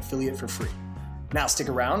become an affiliate for free. Now stick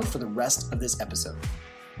around for the rest of this episode.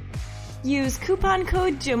 Use coupon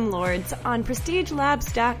code GYMLORDS on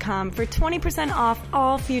prestigelabs.com for 20% off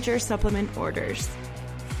all future supplement orders.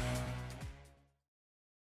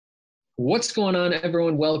 What's going on,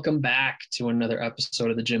 everyone? Welcome back to another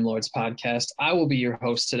episode of the Gym Lords podcast. I will be your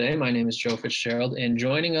host today. My name is Joe Fitzgerald, and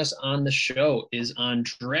joining us on the show is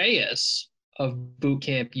Andreas of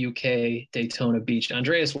Bootcamp UK Daytona Beach.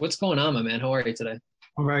 Andreas, what's going on, my man? How are you today?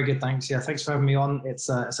 I'm very good, thanks. Yeah, thanks for having me on. It's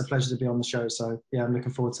a pleasure to be on the show. So yeah, I'm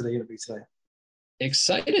looking forward to the interview today.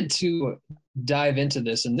 Excited to dive into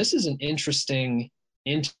this, and this is an interesting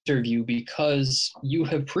interview because you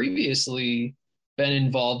have previously been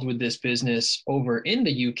involved with this business over in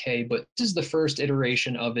the UK, but this is the first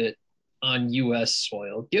iteration of it on US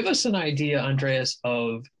soil. Give us an idea, Andreas,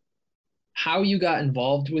 of how you got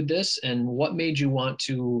involved with this and what made you want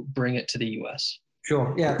to bring it to the US.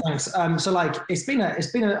 Sure. Yeah, thanks. So like it's been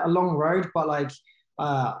a long road, but like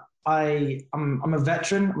I'm a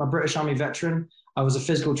veteran. I'm a British Army veteran. I was a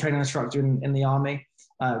physical training instructor in the Army.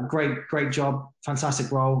 Great job,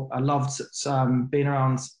 fantastic role. I loved being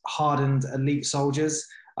around hardened elite soldiers,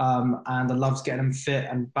 and I loved getting them fit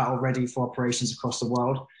and battle ready for operations across the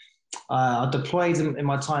world. I deployed in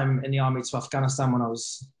my time in the Army to Afghanistan when I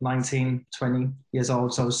was 19, 20 years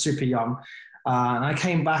old, so I was super young. And I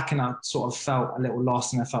came back and I sort of felt a little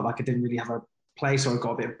lost, and I felt like I didn't really have a place, or I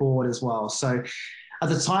got a bit bored as well. So at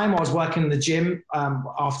the time I was working in the gym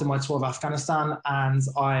after my tour of Afghanistan, and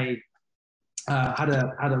I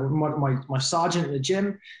my sergeant in the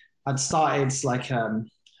gym had started like an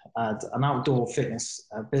outdoor fitness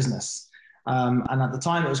business, and at the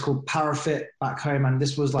time it was called Parafit back home, and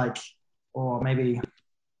this was like, or maybe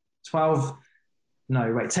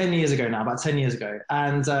 10 years ago now, about 10 years ago.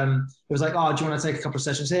 And it was like, oh, do you want to take a couple of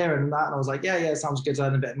sessions here and that? And I was like, yeah, sounds good to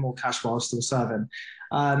earn a bit more cash while I was still serving.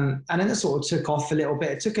 And then it sort of took off a little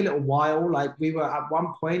bit. It took a little while. Like we were at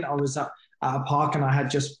one point, I was at a park and I had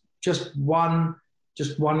just one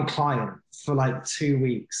client for like 2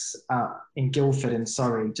 weeks in Guildford in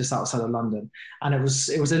Surrey, just outside of London. And it was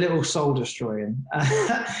a little soul destroying,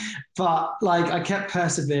 but like I kept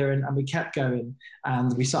persevering and we kept going,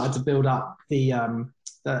 and we started to build up the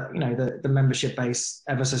membership base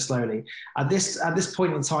ever so slowly. At this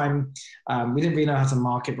point in time, we didn't really know how to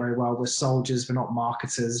market very well. We're soldiers, we're not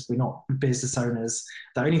marketers, we're not business owners.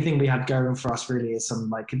 The only thing we had going for us really is a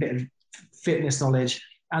bit of fitness knowledge,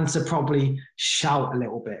 and to probably shout a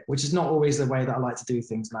little bit, which is not always the way that I like to do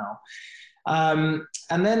things now. And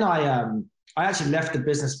then I actually left the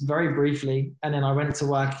business very briefly, and then I went to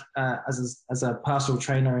work as a personal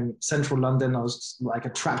trainer in central London. I was like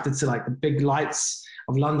attracted to like the big lights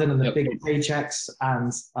of London and the big paychecks,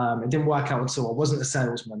 and it didn't work out at all. I wasn't a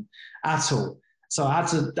salesman at all. So I had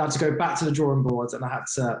to go back to the drawing boards, and I had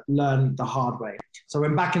to learn the hard way. So I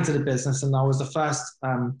went back into the business, and I was the first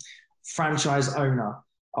franchise owner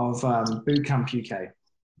of Bootcamp UK,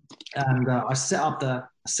 and I set up the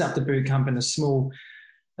bootcamp in a small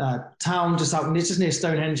town just near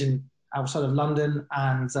Stonehenge outside of London,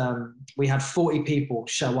 and we had 40 people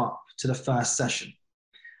show up to the first session.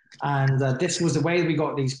 And this was the way we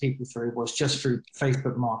got these people through, was just through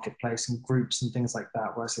Facebook Marketplace and groups and things like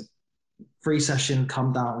that, where I said, free session,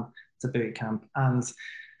 come down to bootcamp. And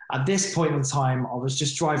at this point in time, I was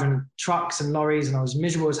just driving trucks and lorries, and I was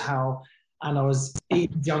miserable as hell, and I was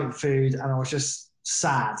eating junk food, and I was just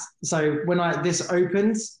sad. So when this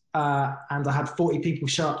opened, and I had 40 people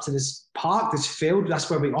show up to this park, this field. That's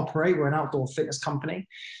where we operate. We're an outdoor fitness company.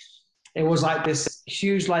 It was like this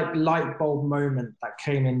huge like light bulb moment that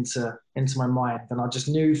came into my mind. And I just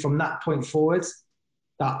knew from that point forward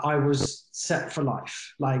that I was set for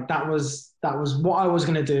life. Like that was what I was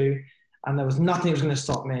going to do. And there was nothing that was going to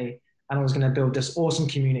stop me. And I was going to build this awesome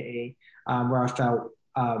community where I felt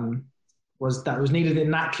was needed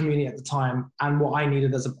in that community at the time, and what I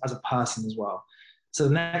needed as a person as well. So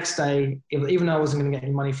the next day, even though I wasn't going to get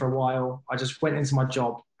any money for a while, I just went into my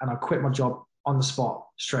job and I quit my job on the spot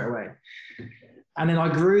straight away. And then I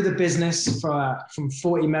grew the business from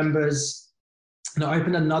 40 members, and I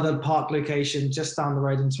opened another park location just down the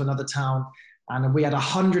road into another town. And we had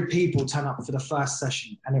 100 people turn up for the first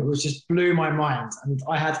session, and it was just blew my mind. And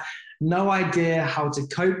I had no idea how to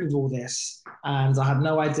cope with all this. And I had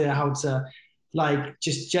no idea how to like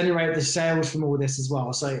just generate the sales from all this as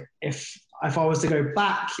well. So if I was to go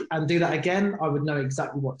back and do that again, I would know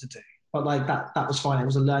exactly what to do. But like that was fine. It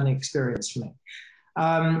was a learning experience for me.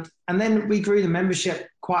 And then we grew the membership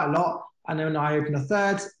quite a lot. And then I opened a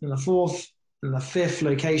third and a fourth and the fifth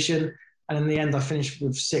location. And in the end, I finished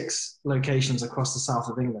with 6 locations across the south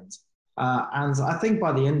of England. And I think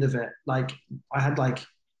by the end of it, like I had like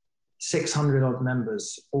 600 odd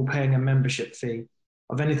members, all paying a membership fee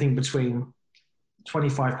of anything between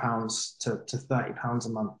 £25 to £30 a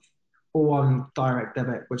month, all on direct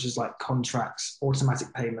debit, which is like contracts,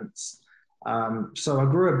 automatic payments. So I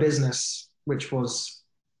grew a business which was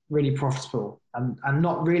really profitable and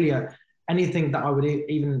not really anything that I would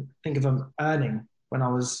even think of earning when I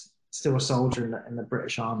was still a soldier in the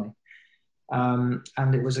British Army.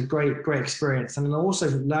 And it was a great experience. And I also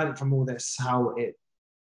learned from all this how it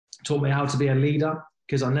taught me how to be a leader,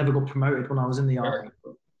 because I never got promoted when I was in the army.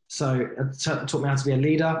 So it taught me how to be a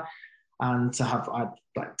leader and to have, I had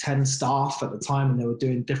like 10 staff at the time, and they were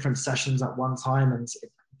doing different sessions at one time. And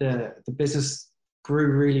the business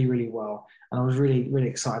grew really, really well. And I was really, really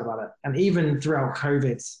excited about it. And even throughout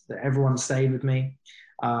COVID, everyone stayed with me.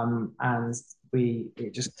 And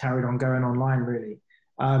it just carried on going online really,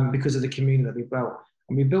 because of the community that we built.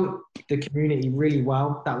 And we built the community really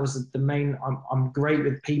well. That was the main, I'm great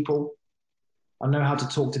with people. I know how to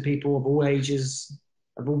talk to people of all ages,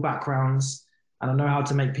 of all backgrounds, and I know how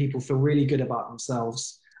to make people feel really good about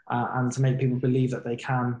themselves, and to make people believe that they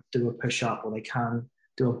can do a push-up or they can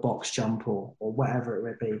do a box jump or whatever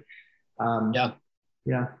it may be.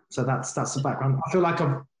 Yeah. So that's the background. I feel like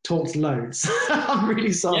I've talked loads. I'm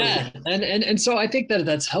really sorry. Yeah, and so I think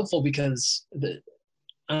that's helpful because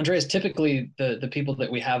Andreas, typically the people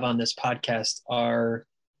that we have on this podcast are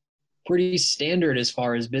pretty standard as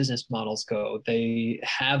far as business models go. They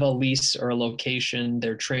have a lease or a location,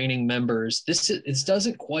 they're training members. It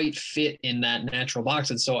doesn't quite fit in that natural box.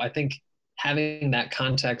 And so I think having that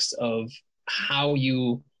context of how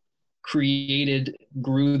you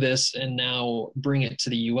grew this, and now bring it to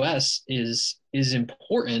the US is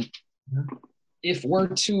important. If we're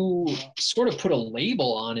to sort of put a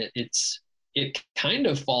label on it, it kind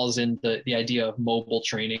of falls in the idea of mobile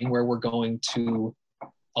training, where we're going to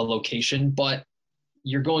a location, but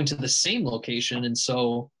you're going to the same location. And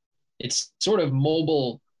so it's sort of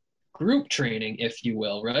mobile group training, if you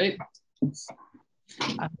will, right?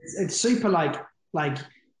 It's super like,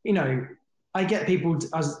 you know, I get people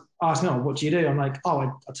ask me, oh, what do you do? I'm like, oh,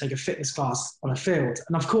 I take a fitness class on a field.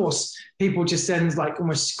 And of course, people just then like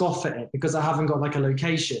almost scoff at it because I haven't got like a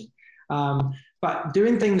location. But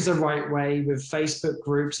doing things the right way with Facebook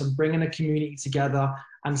groups and bringing a community together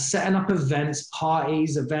and setting up events,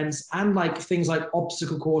 parties, and like things like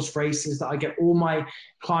obstacle course races that I get all my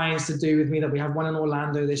clients to do with me, that we have one in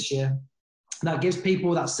Orlando this year, that gives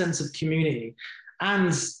people that sense of community.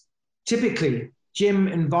 And typically gym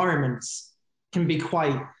environments can be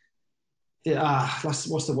quite, what's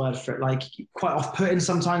the word for it? Like quite off-putting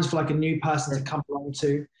sometimes for like a new person to come along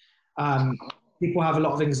to. People have a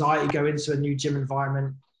lot of anxiety going into a new gym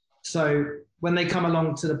environment. So when they come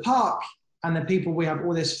along to the park, and then we have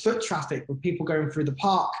all this foot traffic with people going through the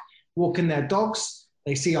park, walking their dogs,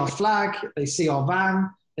 they see our flag, they see our van,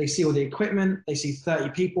 they see all the equipment, they see 30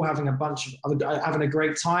 people having a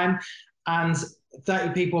great time, and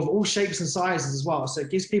 30 people of all shapes and sizes as well. So it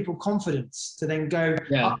gives people confidence to then go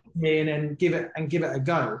up to me and then give it a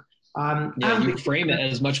go. You frame it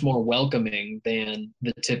as much more welcoming than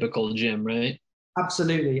the typical gym, right?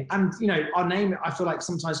 Absolutely. And, you know, our name, I feel like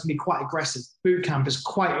sometimes can be quite aggressive. Boot camp is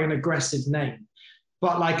quite an aggressive name.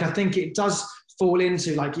 But like, I think it does fall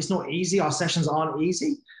into like, it's not easy. Our sessions aren't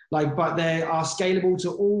easy, like, but they are scalable to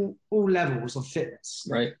all levels of fitness.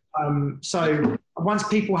 Right. So once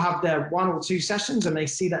people have their 1 or 2 sessions and they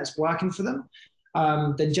see that it's working for them,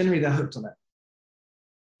 then generally they're hooked on it.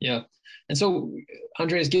 Yeah. And so,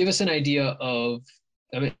 Andreas, give us an idea of,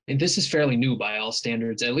 I mean, this is fairly new by all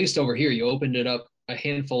standards, at least over here. You opened it up a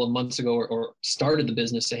handful of months ago, or started the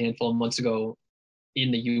business a handful of months ago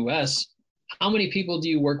in the US. How many people do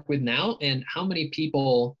you work with now, and how many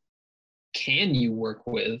people can you work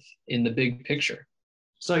with in the big picture?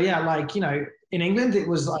 So yeah, like, in England, it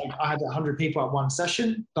was like I had 100 people at one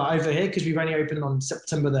session, but over here, because we've only opened on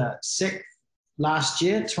September the 6th last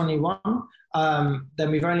year, 21,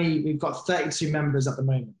 then we've got 32 members at the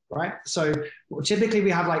moment, right? So typically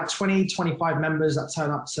we have like 20, 25 members that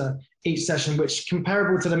turn up to each session, which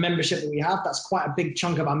comparable to the membership that we have, that's quite a big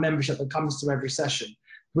chunk of our membership that comes to every session,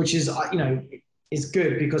 which is, is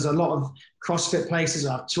good, because a lot of CrossFit places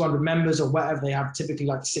have 200 members or whatever, they have typically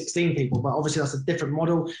like 16 people, but obviously that's a different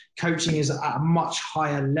model. Coaching is at a much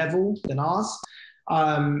higher level than ours.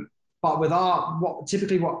 But with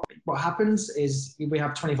what happens is we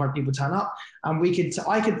have 25 people turn up, and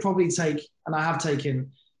I could probably take, and I have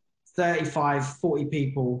taken 35, 40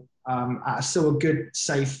 people at still a good,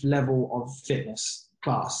 safe level of fitness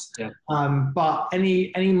class. Yeah. But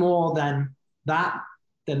any more than that,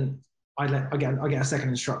 then I get a second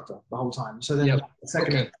instructor the whole time. So then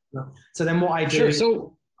So then what I do. Sure.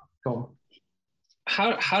 So go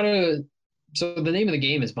on. So the name of the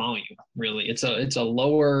game is volume, really. It's a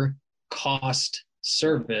lower cost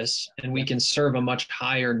service, and we can serve a much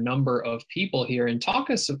higher number of people here. And talk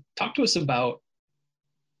to us about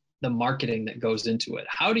the marketing that goes into it.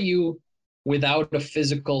 How do you, without a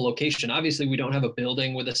physical location, obviously we don't have a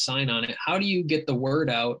building with a sign on it, how do you get the word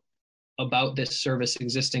out about this service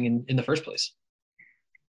existing in the first place?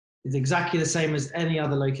 It's exactly the same as any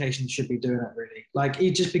other location should be doing it, really. Like,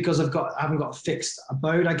 just because I haven't got a fixed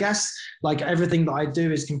abode, I guess, like everything that I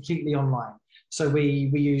do is completely online. So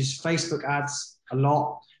we use Facebook ads a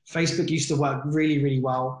lot. Facebook used to work really, really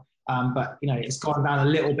well. But it's gone down a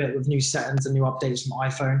little bit with new settings and new updates from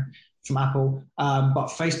iPhone, from Apple. But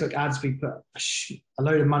Facebook ads, we put a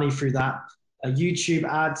load of money through that. YouTube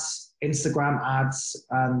ads, Instagram ads,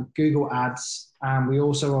 Google ads. We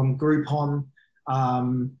also on Groupon,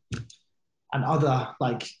 and other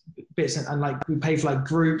like bits, and like we pay for like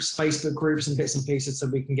groups, Facebook groups and bits and pieces, so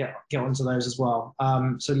we can get onto those as well.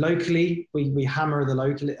 So locally, we hammer the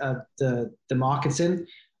marketing,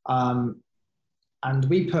 and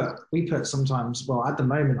we put sometimes, well, at the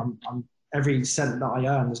moment, I'm every cent that I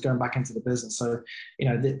earn is going back into the business. So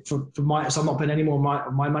so I'm not putting any more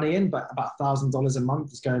of my money in, but about $1,000 a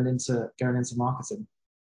month is going into marketing.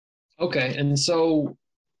 Okay, and so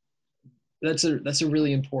that's a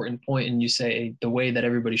really important point, and you say the way that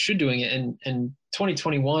everybody should doing it. And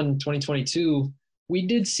 2021, 2022, we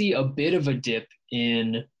did see a bit of a dip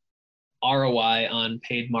in ROI on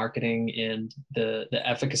paid marketing and the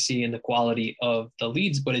efficacy and the quality of the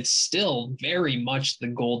leads, but it's still very much the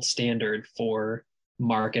gold standard for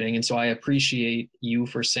marketing. And so I appreciate you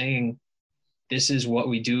for saying this is what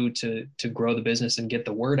we do to grow the business and get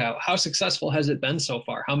the word out. How successful has it been so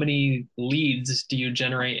far? How many leads do you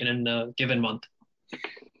generate in a given month?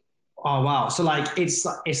 Oh, wow. So like, it's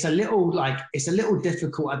a little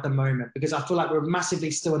difficult at the moment, because I feel like we're massively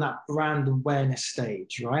still in that brand awareness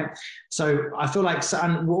stage, right? So I feel like,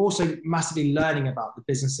 and we're also massively learning about the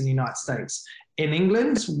business in the United States. In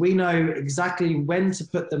England, we know exactly when to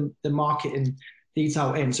put the marketing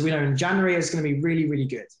detail in. So we know in January it's going to be really, really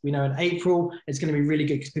good. We know in April it's going to be really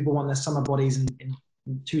good because people want their summer bodies in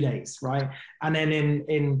 2 days, right? And then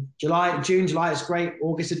in June, July it's great.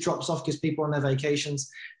 August it drops off because people are on their vacations.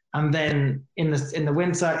 And then in the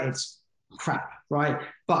winter it's crap, right?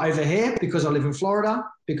 But over here, because I live in Florida,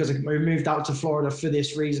 because we moved out to Florida for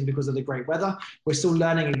this reason, because of the great weather, we're still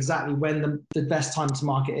learning exactly when the best time to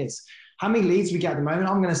market is. How many leads we get at the moment?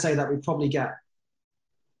 I'm going to say that we probably get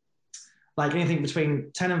like anything between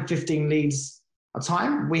 10 and 15 leads a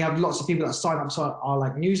time. We have lots of people that sign up to our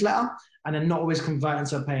like newsletter and then not always convert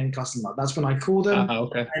into a paying customer. That's when I call them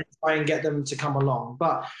and try and get them to come along.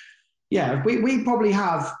 But yeah, we probably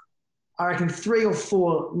have, I reckon, 3 or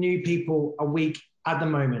 4 new people a week at the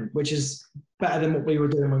moment, which is better than what we were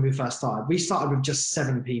doing when we first started. We started with just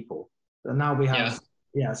 7 people, and now we have,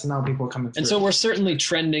 so now people are coming through. And so we're certainly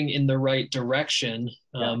trending in the right direction.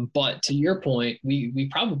 But to your point, we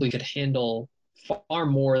probably could handle far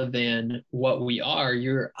more than what we are.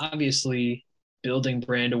 You're obviously building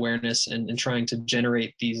brand awareness and trying to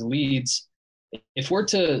generate these leads. If we're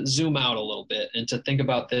to zoom out a little bit and to think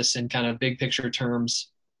about this in kind of big picture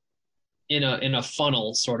terms, in a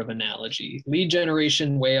funnel sort of analogy, lead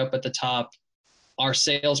generation way up at the top, our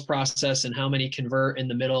sales process and how many convert in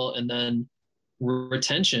the middle, and then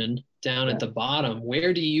retention down at the bottom.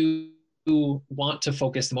 Where do you want to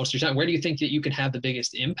focus the most of your time? Where do you think that you can have the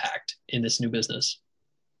biggest impact in this new business?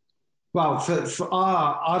 Well, for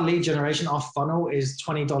our lead generation, our funnel is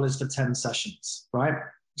 $20 for 10 sessions, right?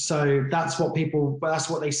 So that's what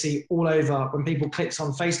they see all over. When people clicks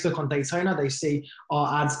on Facebook on Daytona, they see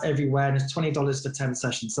our ads everywhere, and it's $20 for 10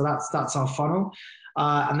 sessions. So that's our funnel.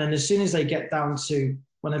 And then as soon as they get down to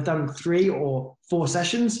when they've done 3 or 4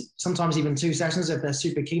 sessions, sometimes even 2 sessions, if they're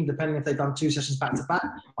super keen, depending if they've done 2 sessions back to back,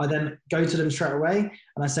 I then go to them straight away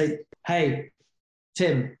and I say, hey,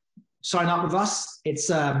 Tim, sign up with us. It's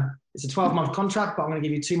a 12-month contract, but I'm going to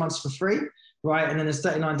give you 2 months for free, right? And then there's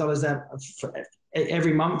 $39 there for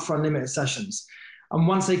every month for unlimited sessions. And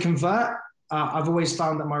once they convert, I've always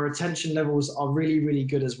found that my retention levels are really, really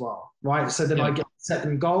good as well, right? So then I get to set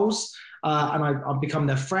them goals, and I become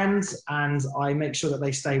their friends, and I make sure that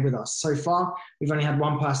they stay with us. So far, we've only had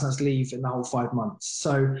one person that's leave in the whole 5 months.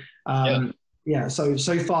 So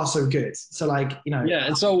so far so good. So like,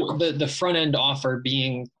 and so the front end offer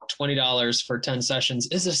being $20 for 10 sessions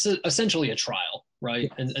is essentially a trial,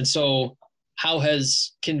 right? Yeah. And so how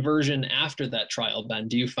has conversion after that trial been?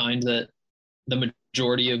 Do you find that the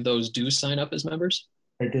majority of those do sign up as members?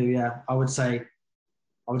 They do, yeah. I would say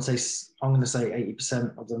I'm going to say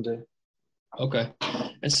 80% of them do. Okay.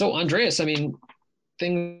 And so Andreas, I mean,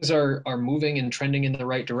 things are moving and trending in the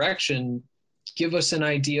right direction. Give us an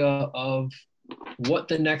idea of what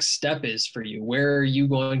the next step is for you. Where are you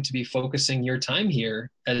going to be focusing your time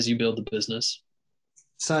here as you build the business?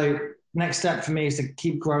 So next step for me is to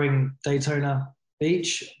keep growing Daytona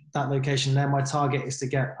Beach, that location there. My target is to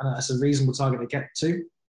get, and that's a reasonable target to get to.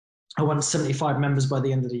 I want 75 members by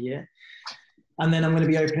the end of the year. And then I'm going to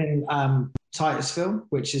be opening Titusville,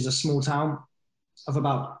 which is a small town of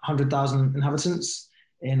about 100,000 inhabitants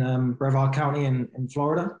in Brevard County in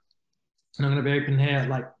Florida. And I'm going to be open here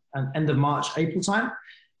like end of March, April time.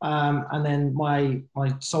 And then my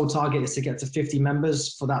sole target is to get to 50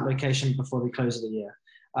 members for that location before the close of the year.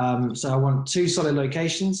 So I want 2 solid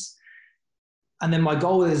locations. And then my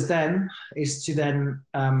goal is to then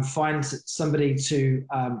find somebody to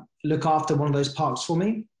look after one of those parks for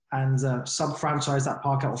me and sub-franchise that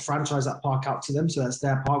park out or franchise that park out to them. So that's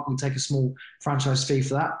their park. We'll take a small franchise fee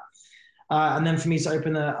for that. And then for me to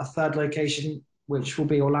open a 3rd location, which will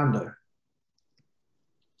be Orlando.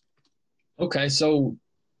 Okay, so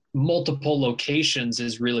multiple locations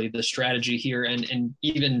is really the strategy here, and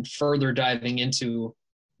even further diving into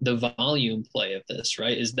the volume play of this,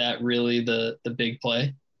 right? Is that really the big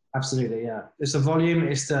play? Absolutely, yeah. It's a volume.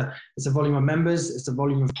 It's the volume of members. It's the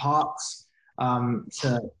volume of parks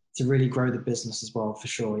to really grow the business as well, for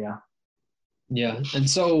sure. Yeah. Yeah, and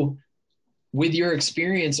so with your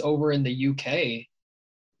experience over in the UK,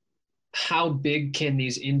 how big can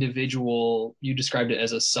these individual, you described it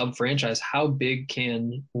as a sub-franchise, how big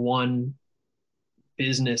can one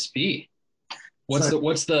business be? What's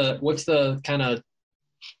the kind of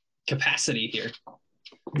capacity here?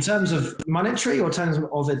 In terms of monetary or in terms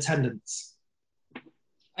of attendance?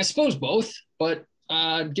 I suppose both, but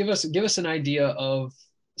give us an idea of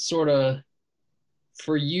sort of,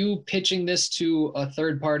 for you pitching this to a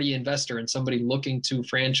third-party investor and somebody looking to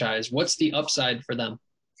franchise, what's the upside for them?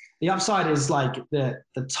 The upside is like the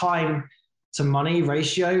time to money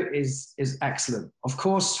ratio is excellent. Of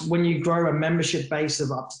course, when you grow a membership base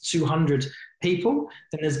of up to 200 people,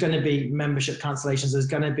 then there's going to be membership cancellations. There's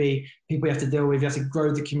going to be people you have to deal with. You have to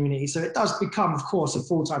grow the community. So it does become, of course, a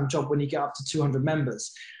full-time job when you get up to 200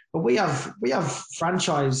 members. But we have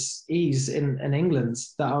franchisees in England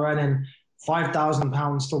that are earning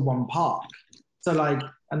 £5,000 for one park. So like,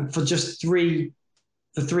 and for just three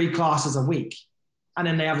classes a week. And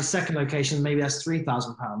then they have a second location, maybe that's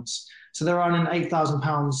 £3,000. So they're earning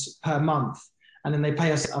 £8,000 per month. And then they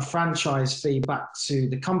pay us a franchise fee back to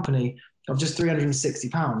the company of just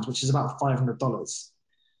 £360, which is about $500.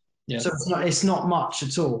 Yeah. So it's not much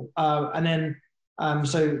at all. And then,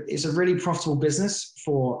 so it's a really profitable business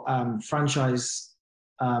for franchisees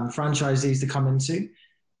to come into.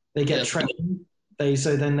 They get trained. They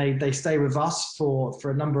stay with us for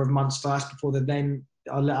a number of months first before they then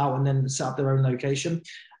are let out and then set up their own location,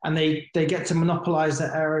 and they get to monopolize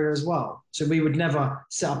that area as well. So we would never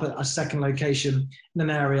set up a second location in an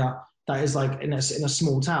area that is like in a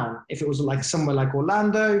small town. If it was like somewhere like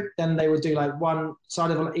Orlando, then they would do like one side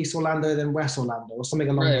of East Orlando, then West Orlando, or something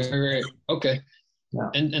along those lines. Right. Okay. Yeah.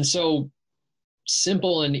 And so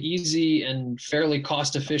simple and easy and fairly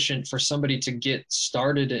cost efficient for somebody to get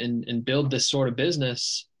started and build this sort of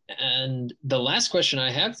business. And the last question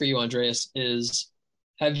I have for you, Andreas, is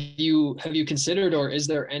have you considered, or is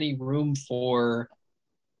there any room for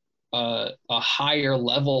a higher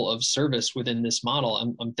level of service within this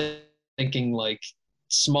model? I'm thinking like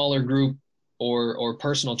smaller group or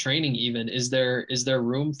personal training even. Is there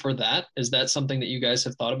room for that? Is that something that you guys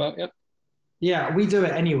have thought about yet? Yeah, we do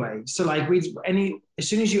it anyway. So like as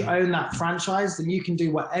soon as you own that franchise, then you can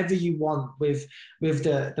do whatever you want with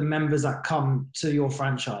the members that come to your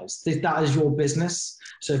franchise. That is your business.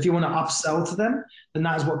 So if you want to upsell to them, then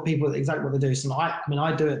that is exactly what they do. So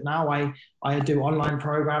I do it now. I do online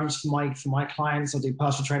programs for my clients. I do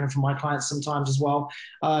personal training for my clients sometimes as well.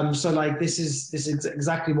 So like this is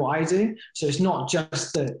exactly what I do. So it's not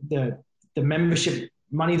just the membership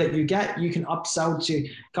money that you get, you can upsell to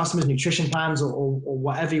customers nutrition plans or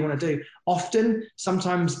whatever you want to do. Often,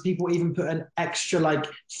 sometimes people even put an extra like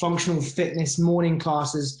functional fitness morning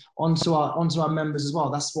classes onto our members as well.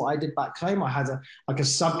 That's what I did back home. I had a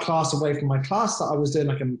subclass away from my class that I was doing,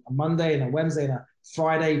 like a Monday and a Wednesday and a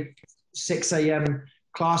Friday 6 a.m.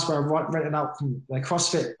 class where I rented out from the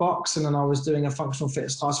CrossFit box, and then I was doing a functional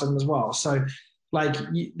fitness class for them as well. So like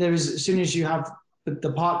as soon as you have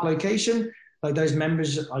the park location, like those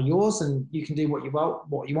members are yours, and you can do what you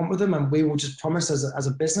want with them. And we will just promise as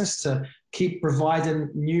a business to keep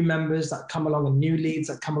providing new members that come along and new leads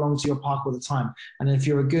that come along to your park all the time. And if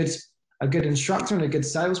you're a good instructor and a good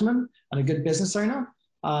salesman and a good business owner,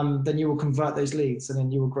 then you will convert those leads and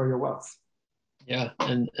then you will grow your wealth. Yeah.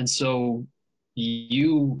 And so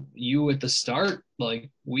you at the start,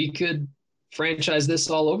 like we could franchise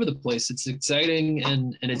this all over the place. It's exciting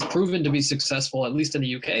and it's proven to be successful, at least in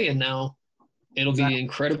the UK. And now it'll be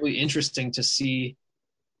incredibly interesting to see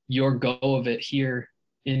your go of it here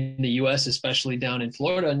in the US, especially down in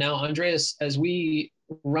Florida. Now, Andreas, as we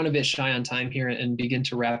run a bit shy on time here and begin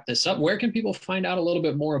to wrap this up, where can people find out a little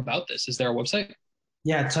bit more about this? Is there a website?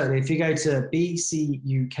 Yeah, totally. If you go to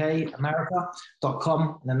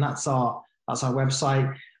bcukamerica.com, then that's our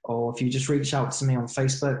website. Or if you just reach out to me on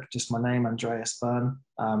Facebook, just my name, Andreas Beirne,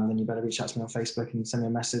 then you better reach out to me on Facebook and send me a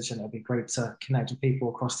message, and it'll be great to connect with people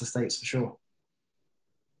across the States for sure.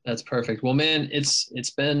 That's perfect. Well, man, it's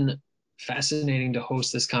been fascinating to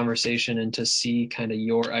host this conversation and to see kind of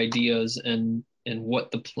your ideas and what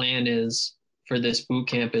the plan is for this boot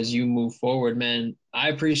camp as you move forward, man. I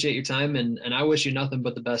appreciate your time and I wish you nothing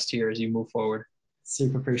but the best here as you move forward.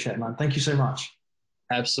 Super appreciate it, man. Thank you so much.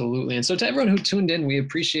 Absolutely. And so to everyone who tuned in, we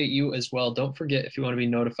appreciate you as well. Don't forget, if you want to be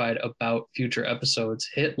notified about future episodes,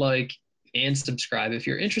 hit like and subscribe. If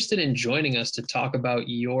you're interested in joining us to talk about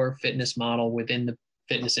your fitness model within the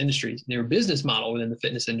fitness industry, your business model within the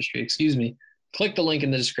fitness industry, click the link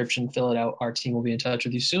in the description, fill it out. Our team will be in touch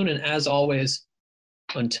with you soon. And as always,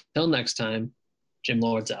 until next time, Gym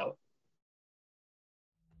Lords out.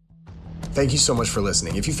 Thank you so much for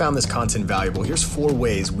listening. If you found this content valuable, here's 4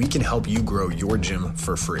 ways we can help you grow your gym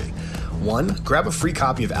for free. 1, grab a free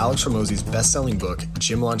copy of Alex Hormozi's best-selling book,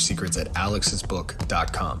 Gym Launch Secrets, at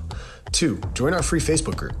alexsbook.com. 2, join our free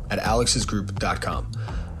Facebook group at alexsgroup.com.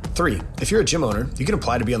 3, if you're a gym owner, you can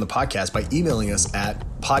apply to be on the podcast by emailing us at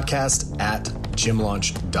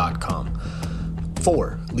podcast@gymlaunch.com.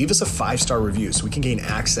 4, leave us a 5-star review so we can gain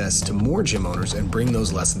access to more gym owners and bring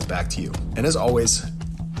those lessons back to you. And as always,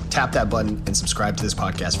 tap that button and subscribe to this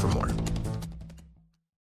podcast for more.